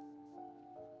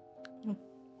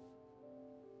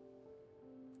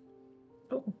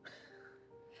 Oh.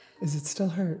 Is it still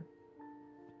hurt?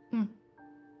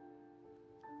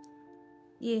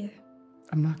 Yeah.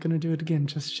 I'm not going to do it again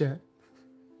just yet.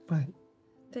 But...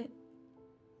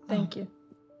 Thank you.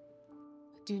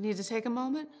 Do you need to take a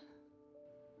moment?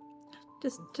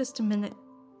 Just a minute.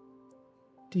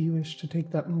 Do you wish to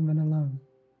take that moment alone?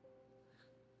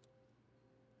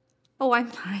 Oh, I'm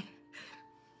fine.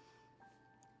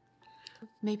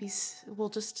 Maybe we'll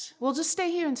just stay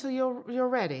here until you're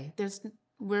ready.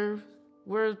 We're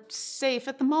safe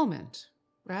at the moment,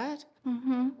 right?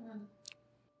 Mm-hmm.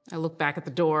 I look back at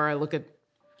the door. I look at.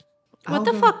 What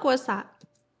the fuck was that?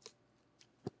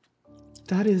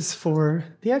 That is for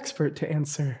the expert to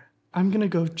answer. I'm gonna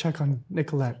go check on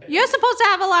Nicolette. You're supposed to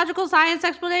have a logical science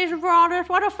explanation for all this.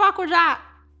 What the fuck was that?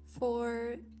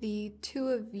 For the two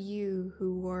of you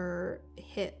who were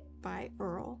hit by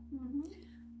Earl,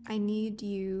 I need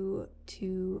you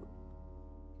to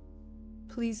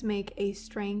please make a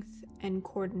strength and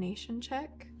coordination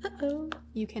check. Uh-oh.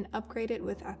 You can upgrade it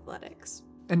with athletics.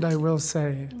 And I will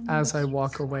say, as I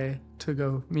walk away to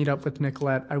go meet up with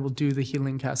Nicolette, I will do the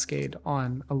healing cascade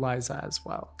on Eliza as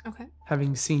well. Okay.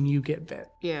 Having seen you get bit.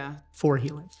 Yeah. 4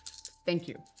 healing. Thank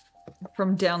you.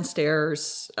 From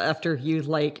downstairs, after you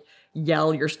like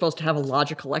yell, you're supposed to have a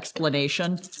logical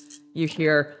explanation. You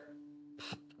hear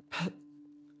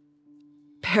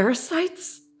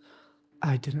parasites?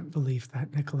 I didn't believe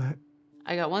that, Nicolette.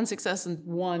 I got 1 success and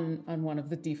 1 on one of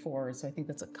the D4s, so I think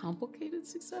that's a complicated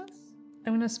success.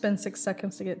 I'm gonna spend 6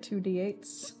 seconds to get 2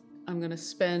 D8s. I'm gonna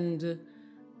spend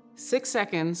 6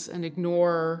 seconds and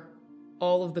ignore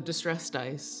all of the distress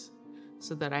dice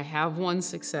so that I have 1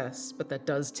 success, but that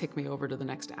does tick me over to the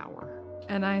next hour.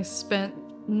 And I spent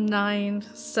 9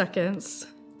 seconds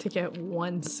to get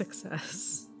 1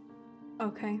 success.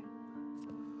 Okay.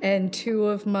 And 2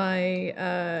 of my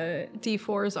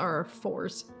D4s are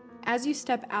 4s. As you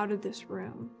step out of this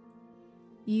room,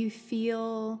 you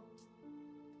feel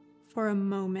for a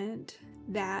moment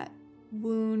that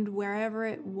wound wherever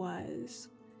it was.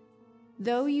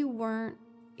 Though you weren't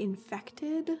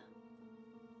infected,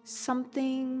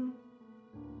 something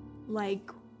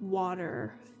like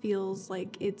water feels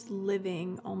like it's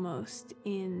living almost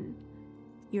in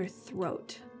your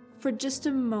throat. For just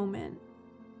a moment,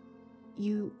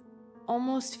 you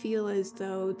almost feel as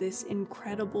though this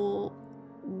incredible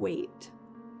weight,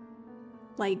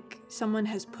 like someone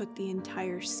has put the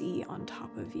entire sea on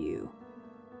top of you,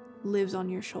 lives on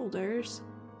your shoulders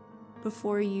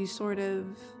before you sort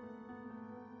of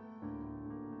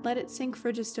let it sink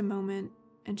for just a moment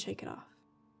and shake it off.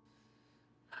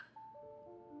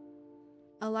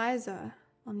 Eliza,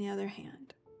 on the other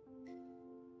hand,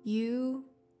 you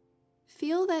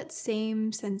feel that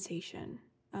same sensation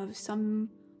of some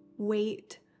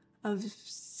weight, of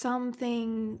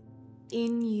something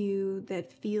in you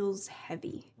that feels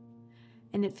heavy.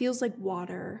 And it feels like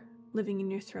water living in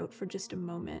your throat for just a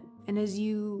moment. And as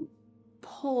you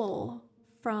pull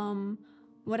from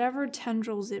whatever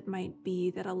tendrils it might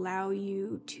be that allow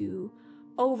you to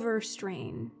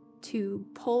overstrain, to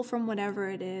pull from whatever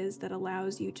it is that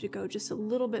allows you to go just a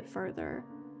little bit further,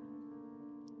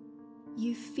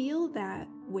 you feel that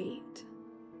weight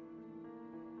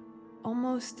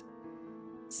almost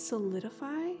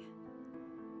solidify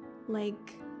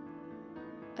like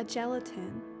a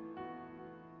gelatin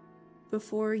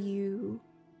before you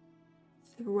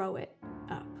throw it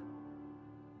up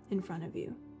in front of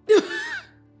you.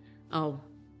 I'll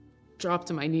drop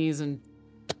to my knees and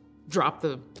drop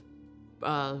the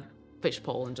fish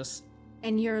pole and just...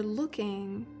 And you're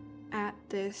looking at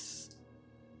this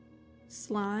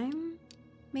slime,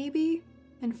 maybe,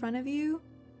 in front of you,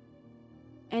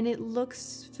 and it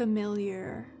looks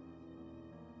familiar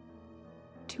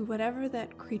to whatever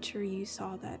that creature you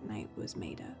saw that night was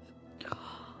made of.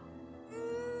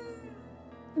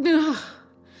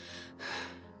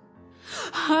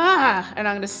 And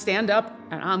I'm gonna stand up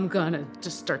and I'm gonna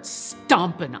just start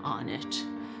stomping on it.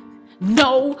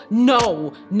 No,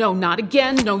 no, no, not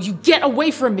again. No, you get away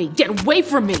from me. Get away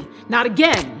from me. Not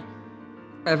again.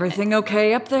 Everything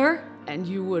okay up there? And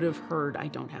you would have heard I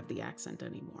don't have the accent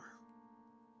anymore.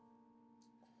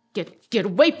 Get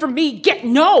away from me.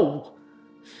 No.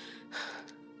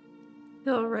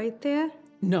 You all right there?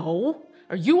 No.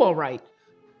 Are you all right?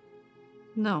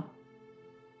 No.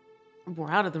 We're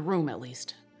out of the room, at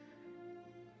least.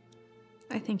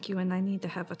 I think you and I need to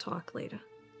have a talk later.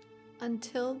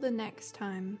 Until the next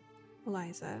time,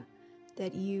 Eliza,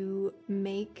 that you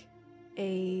make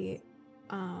a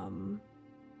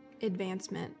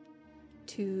advancement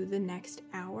to the next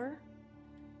hour,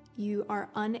 you are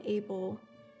unable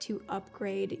to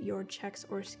upgrade your checks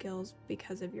or skills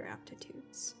because of your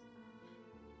aptitudes.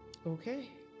 Okay.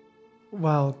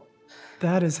 While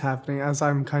that is happening, as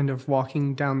I'm kind of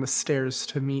walking down the stairs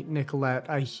to meet Nicolette,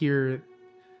 I hear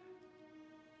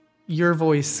your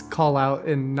voice call out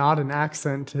in not an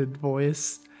accented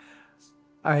voice.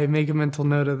 I make a mental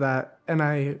note of that, and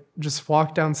I just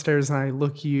walk downstairs and I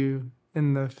look you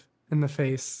in the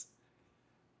face.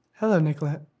 Hello,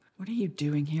 Nicolette. What are you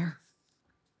doing here?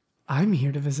 I'm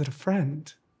here to visit a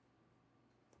friend.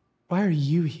 Why are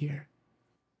you here?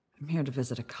 I'm here to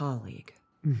visit a colleague.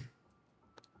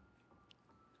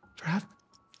 Perhaps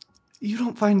you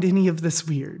don't find any of this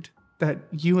weird, that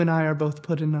you and I are both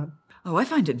put in a... Oh, I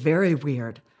find it very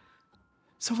weird.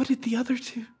 So what did the other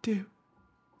two do?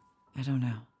 I don't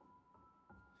know.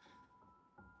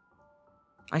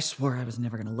 I swore I was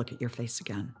never going to look at your face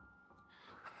again.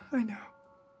 I know.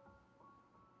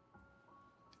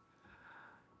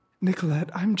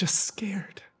 Nicolette, I'm just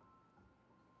scared.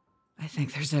 I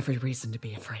think there's every reason to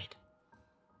be afraid.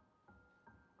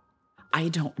 I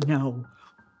don't know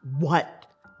what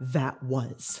that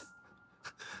was.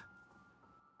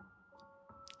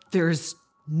 There's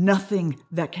nothing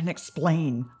that can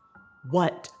explain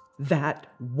what that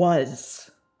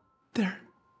was. There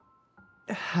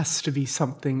has to be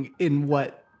something in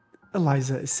what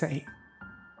Eliza is saying,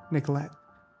 Nicolette.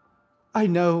 I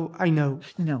know.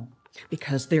 No,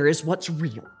 because there is what's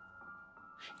real.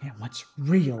 And what's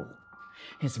real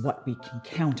is what we can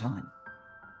count on.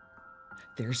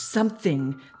 There's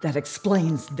something that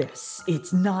explains this.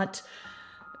 It's not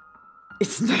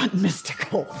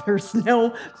mystical. There's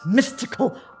no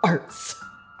mystical arts.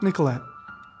 Nicolette,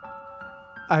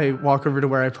 I walk over to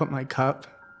where I put my cup.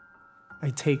 I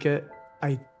take it.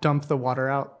 I dump the water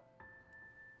out.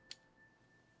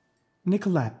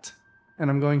 Nicolette. And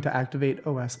I'm going to activate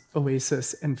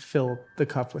Oasis and fill the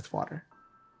cup with water.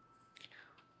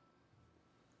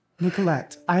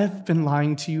 Nicolette, I have been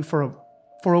lying to you for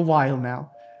a while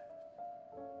now.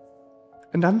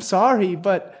 And I'm sorry,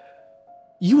 but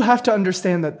you have to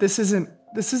understand that this isn't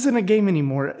a game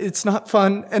anymore. It's not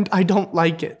fun, and I don't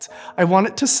like it. I want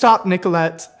it to stop,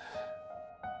 Nicolette.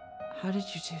 How did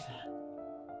you do that?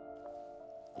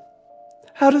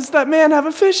 How does that man have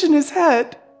a fish in his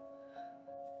head?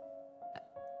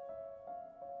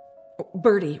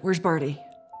 Birdie, where's Birdie?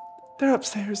 They're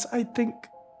upstairs. I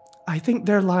think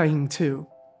they're lying too.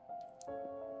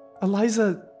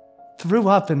 Eliza threw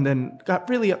up and then got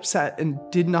really upset and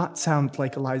did not sound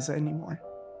like Eliza anymore.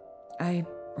 I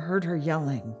heard her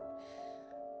yelling.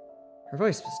 Her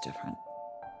voice was different.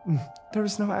 There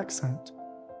was no accent.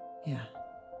 Yeah.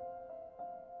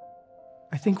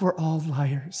 I think we're all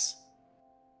liars.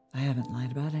 I haven't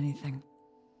lied about anything.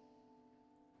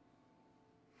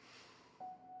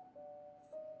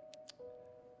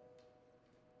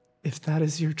 If that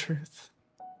is your truth,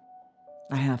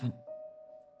 I haven't.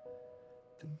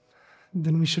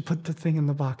 then we should put the thing in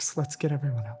the box. Let's get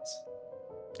everyone else.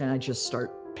 And I just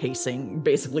start pacing,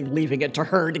 basically leaving it to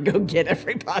her to go get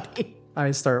everybody.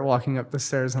 I start walking up the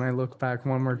stairs and I look back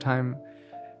one more time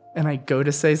and I go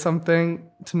to say something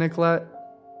to Nicolette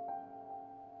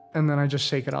and then I just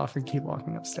shake it off and keep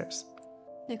walking upstairs.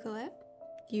 Nicolette,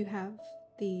 you have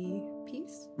the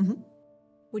piece. Mm-hmm.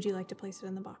 Would you like to place it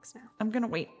in the box now? I'm gonna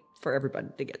wait for everybody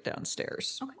to get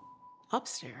downstairs. Okay.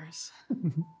 Upstairs?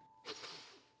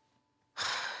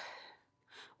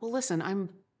 Well, listen, I'm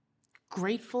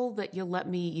grateful that you let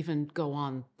me even go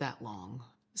on that long,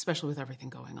 especially with everything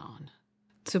going on.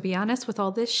 To be honest, with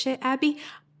all this shit, Abby,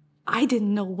 I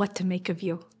didn't know what to make of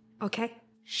you, okay?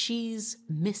 She's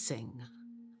missing.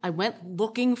 I went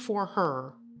looking for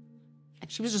her,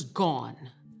 and she was just gone.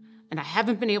 And I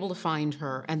haven't been able to find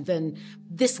her, and then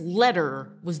this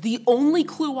letter was the only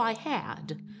clue I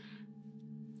had.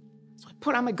 So I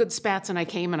put on my good spats and I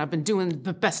came, and I've been doing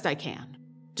the best I can.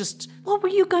 Just... What were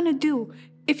you gonna do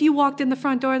if you walked in the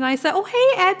front door and I said, oh,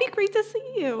 hey, Abby, great to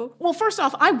see you? Well, first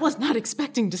off, I was not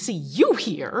expecting to see you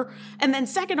here. And then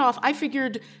second off, I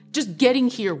figured just getting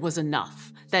here was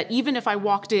enough. That even if I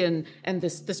walked in and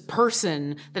this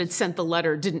person that had sent the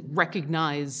letter didn't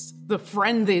recognize the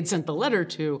friend they'd sent the letter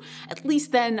to, at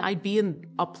least then I'd be in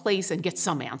a place and get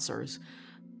some answers.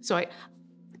 So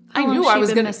I knew I was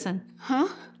going to... missing? Huh?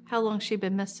 How long's she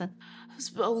been missing? It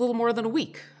was a little more than a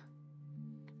week.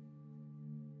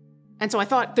 And so I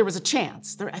thought there was a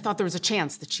chance. I thought there was a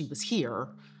chance that she was here.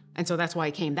 And so that's why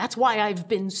I came. That's why I've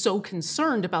been so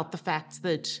concerned about the fact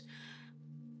that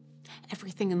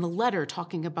everything in the letter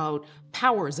talking about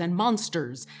powers and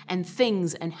monsters and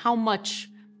things and how much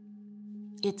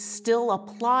it still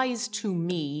applies to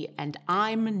me and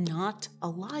I'm not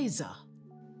Eliza.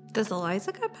 Does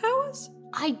Eliza got powers?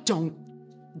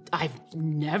 I've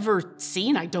never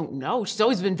seen, I don't know. She's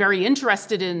always been very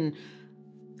interested in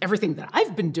everything that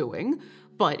I've been doing,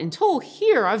 but until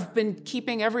here, I've been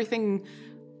keeping everything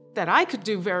that I could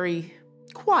do very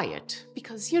quiet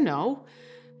because, you know,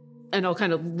 and I'll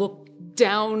kind of look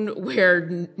down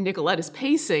where Nicolette is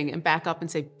pacing and back up and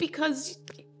say, because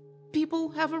people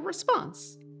have a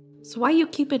response. So why are you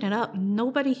keeping it up?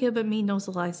 Nobody here but me knows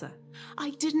Eliza.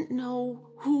 I didn't know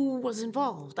who was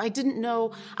involved. I didn't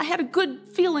know. I had a good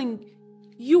feeling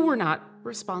you were not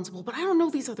responsible, but I don't know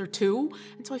these other two.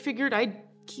 And so I figured I'd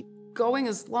keep going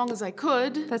as long as I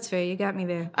could. That's fair. You got me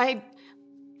there. I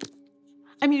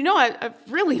mean, you know, I've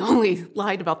really only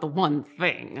lied about the one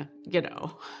thing, you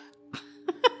know.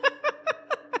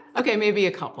 Okay, maybe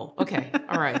a couple. Okay,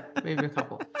 all right, maybe a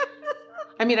couple.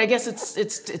 I mean, I guess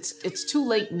it's too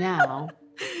late now.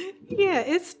 Yeah,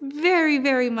 it's very,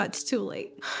 very much too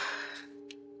late.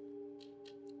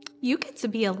 You get to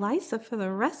be Eliza for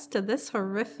the rest of this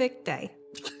horrific day.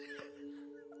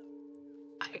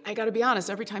 I gotta be honest,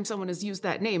 every time someone has used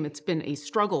that name, it's been a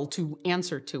struggle to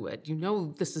answer to it. You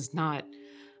know, this is not...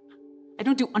 I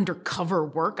don't do undercover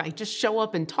work. I just show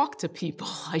up and talk to people.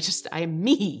 I am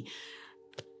me.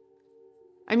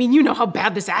 I mean, you know how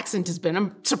bad this accent has been.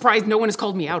 I'm surprised no one has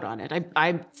called me out on it.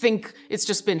 I think it's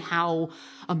just been how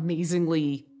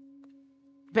amazingly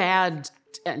bad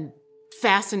and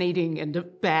fascinating and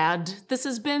bad this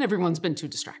has been. Everyone's been too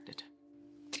distracted.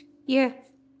 Yeah,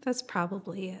 that's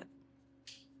probably it.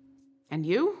 And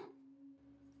you?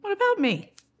 What about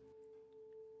me?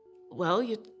 Well,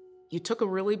 you took a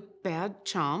really bad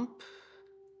chomp.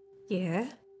 Yeah.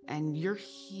 And you're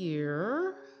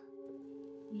here.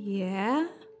 Yeah?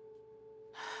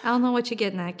 I don't know what you're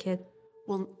getting at, kid.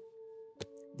 Well,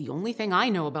 the only thing I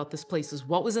know about this place is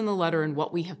what was in the letter and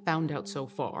what we have found out so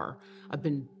far. I've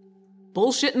been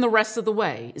bullshitting the rest of the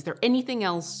way. Is there anything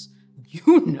else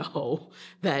you know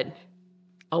that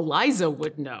Eliza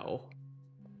would know?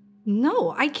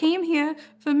 No, I came here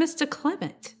for Mr.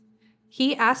 Clement.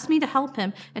 He asked me to help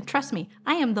him, and trust me,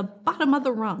 I am the bottom of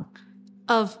the rung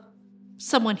of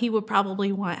someone he would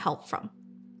probably want help from.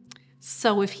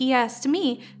 So if he asked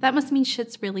me, that must mean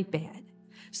shit's really bad.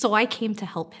 So I came to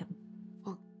help him.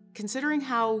 Well, considering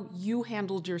how you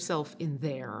handled yourself in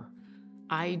there,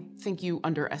 I think you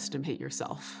underestimate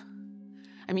yourself.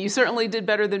 I mean, you certainly did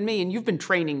better than me, and you've been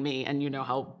training me, and you know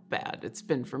how bad it's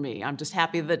been for me. I'm just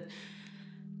happy that...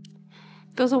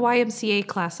 Those are YMCA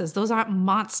classes. Those aren't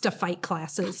monster fight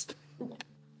classes.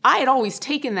 I had always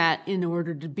taken that in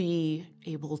order to be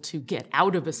able to get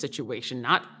out of a situation,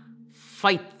 not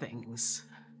fight things.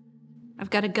 I've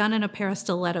got a gun and a pair of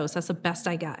stilettos. That's the best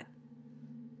I got.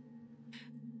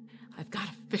 I've got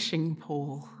a fishing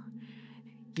pole.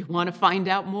 You want to find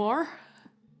out more?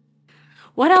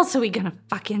 What else are we gonna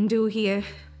fucking do here?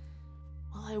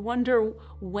 Well, I wonder,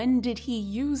 when did he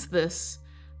use this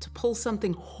to pull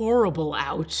something horrible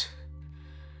out?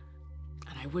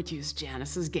 And I would use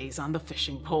Janice's gaze on the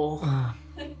fishing pole.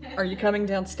 Are you coming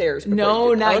downstairs?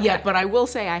 No, not yet, but I will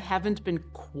say I haven't been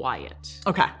quiet.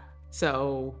 Okay.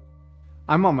 So...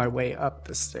 I'm on my way up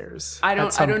the stairs. I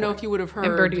don't know if you would have heard...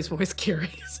 And Birdie's voice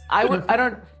carries. I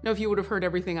don't know if you would have heard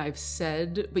everything I've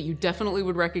said, but you definitely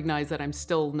would recognize that I'm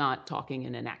still not talking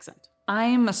in an accent.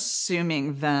 I'm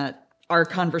assuming that our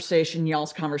conversation,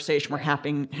 y'all's conversation, were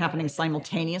happening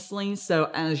simultaneously. So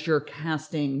as you're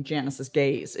casting Janice's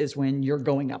gaze is when you're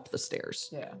going up the stairs.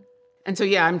 Yeah. And so,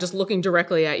 yeah, I'm just looking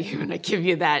directly at you, and I give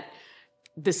you that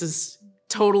this is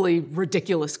totally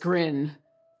ridiculous grin.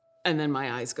 And then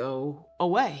my eyes go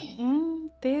away.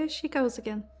 There she goes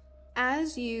again.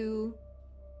 As the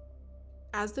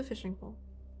fishing pole,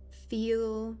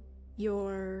 feel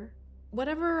your,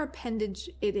 whatever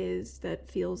appendage it is that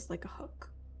feels like a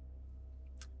hook.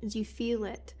 As you feel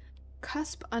it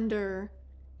cusp under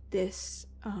this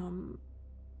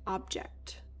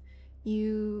object,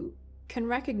 you can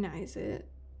recognize it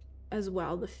as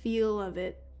well, the feel of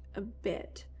it a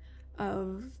bit,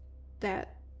 of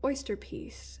that oyster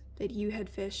piece that you had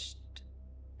fished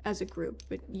as a group,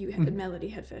 but you and Melody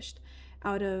had fished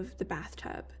out of the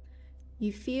bathtub.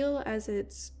 You feel as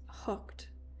it's hooked,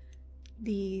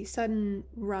 the sudden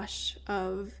rush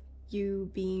of you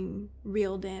being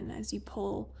reeled in as you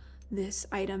pull this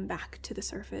item back to the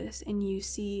surface, and you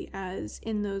see as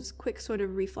in those quick sort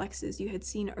of reflexes you had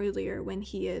seen earlier when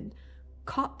he had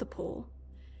caught the pole,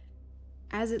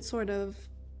 as it sort of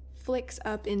flicks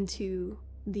up into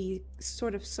the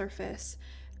sort of surface,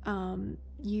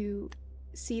 you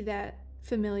see that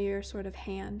familiar sort of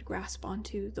hand grasp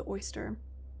onto the oyster.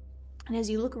 And as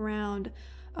you look around,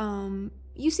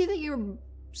 you see that you're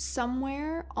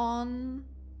somewhere on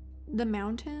the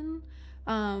mountain,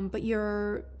 but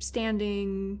you're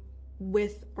standing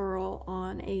with Earl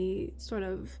on a sort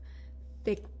of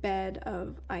thick bed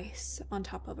of ice on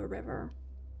top of a river.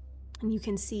 And you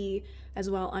can see as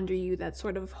well under you that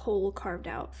sort of hole carved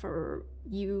out for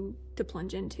you to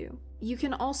plunge into. You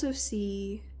can also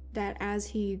see that as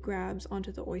he grabs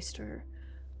onto the oyster,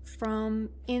 from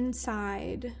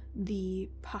inside the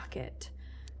pocket,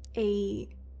 a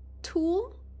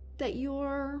tool that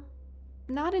you're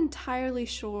not entirely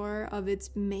sure of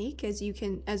its make,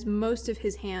 as most of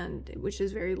his hand, which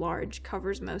is very large,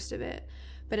 covers most of it.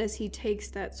 But as he takes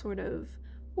that sort of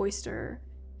oyster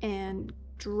and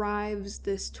drives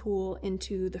this tool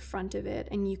into the front of it,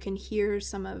 and you can hear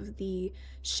some of the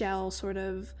shell sort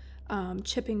of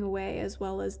chipping away, as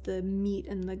well as the meat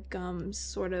and the gums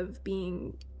sort of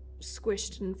being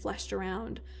squished and fleshed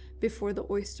around before the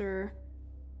oyster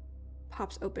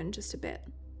pops open just a bit.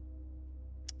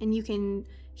 And you can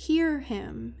hear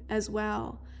him as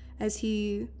well as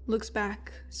he looks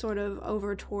back sort of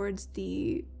over towards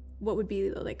what would be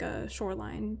like a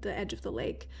shoreline, the edge of the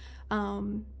lake.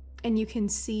 And you can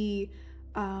see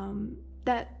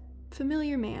that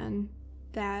familiar man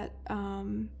that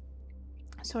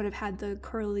sort of had the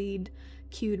curlied,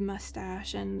 queued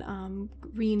mustache and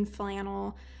green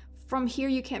flannel. From here,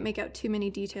 you can't make out too many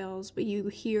details, but you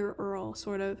hear Earl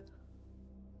sort of,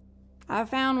 I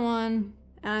found one,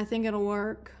 and I think it'll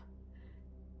work.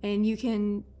 And you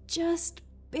can just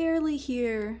barely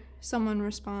hear someone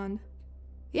respond,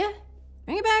 yeah,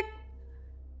 bring it back.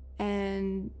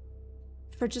 And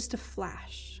for just a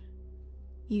flash,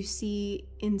 you see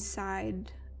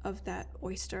inside of that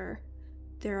oyster,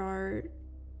 there are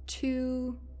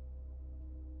two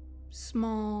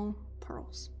small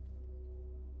pearls.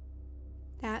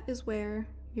 That is where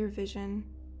your vision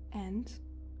ends.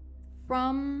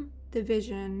 From the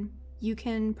vision, you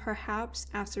can perhaps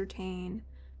ascertain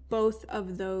both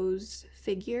of those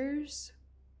figures.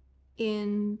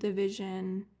 In the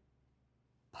vision,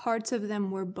 parts of them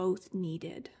were both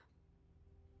needed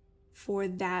for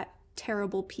that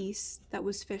terrible piece that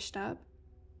was fished up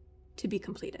to be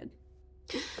completed.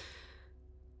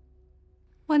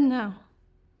 What now?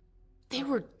 They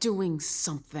were doing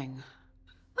something.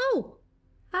 Oh,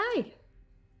 hi.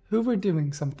 Who were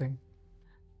doing something?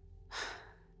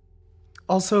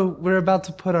 Also, we're about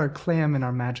to put our clam in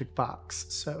our magic box,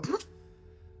 so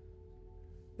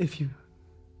if you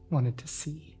wanted to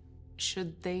see.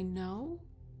 Should they know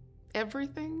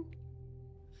everything?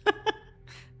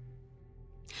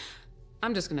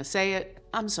 I'm just gonna say it.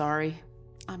 I'm sorry.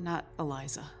 I'm not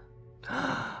Eliza.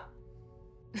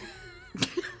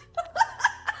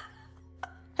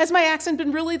 Has my accent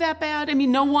been really that bad? I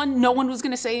mean, no one was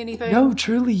gonna say anything. No,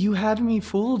 truly, you had me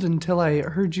fooled until I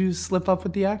heard you slip up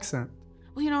with the accent.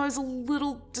 Well, I was a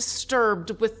little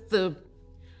disturbed with the...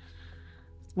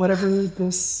 Whatever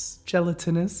this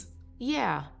gelatin is.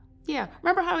 Yeah.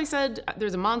 Remember how I said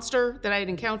there's a monster that I had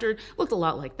encountered? Looked a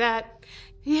lot like that.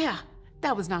 Yeah,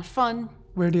 that was not fun.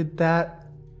 Where did that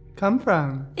come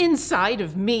from? Inside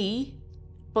of me.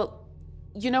 But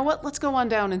you know what? Let's go on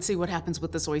down and see what happens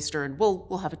with this oyster, and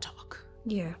we'll have a talk.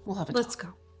 Yeah, We'll have a let's talk.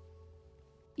 go.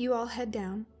 You all head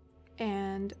down,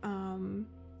 and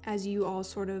as you all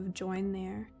sort of join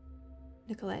there,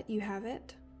 Nicolette, you have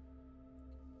it.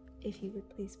 If you would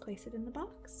please place it in the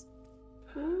box.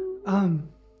 Do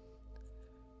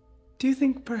you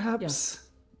think perhaps... Yes.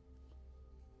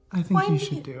 I think you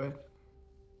should do it.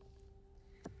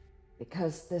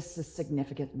 Because this is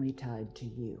significantly tied to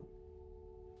you.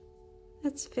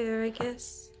 That's fair, I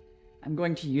guess. I'm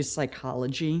going to use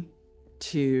psychology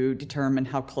to determine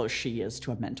how close she is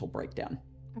to a mental breakdown.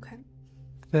 Okay.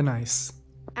 Then ice.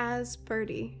 As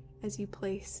Birdie, as you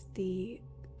place the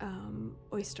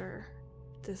oyster,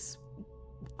 this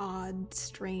odd,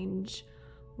 strange,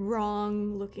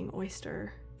 wrong-looking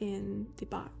oyster in the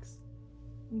box,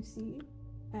 you see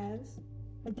as,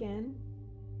 again,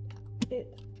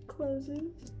 it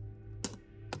closes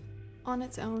on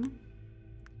its own.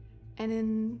 And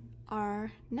in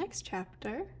our next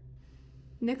chapter,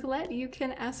 Nicolette, you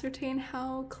can ascertain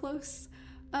how close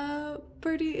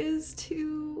Birdie is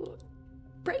to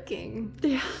breaking.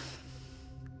 Yeah.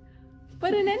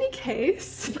 But in any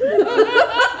case,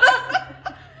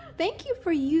 thank you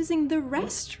for using the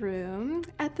restroom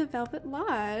at the Velvet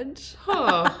Lodge.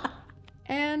 Huh.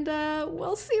 And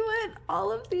we'll see what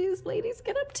all of these ladies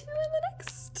get up to in the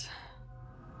next.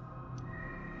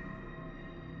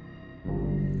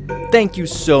 Thank you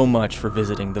so much for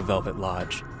visiting the Velvet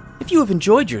Lodge. If you have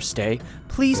enjoyed your stay,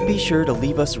 please be sure to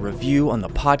leave us a review on the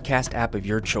podcast app of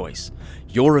your choice.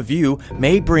 Your review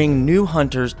may bring new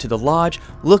hunters to the lodge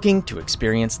looking to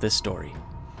experience this story.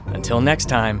 Until next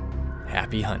time,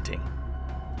 happy hunting.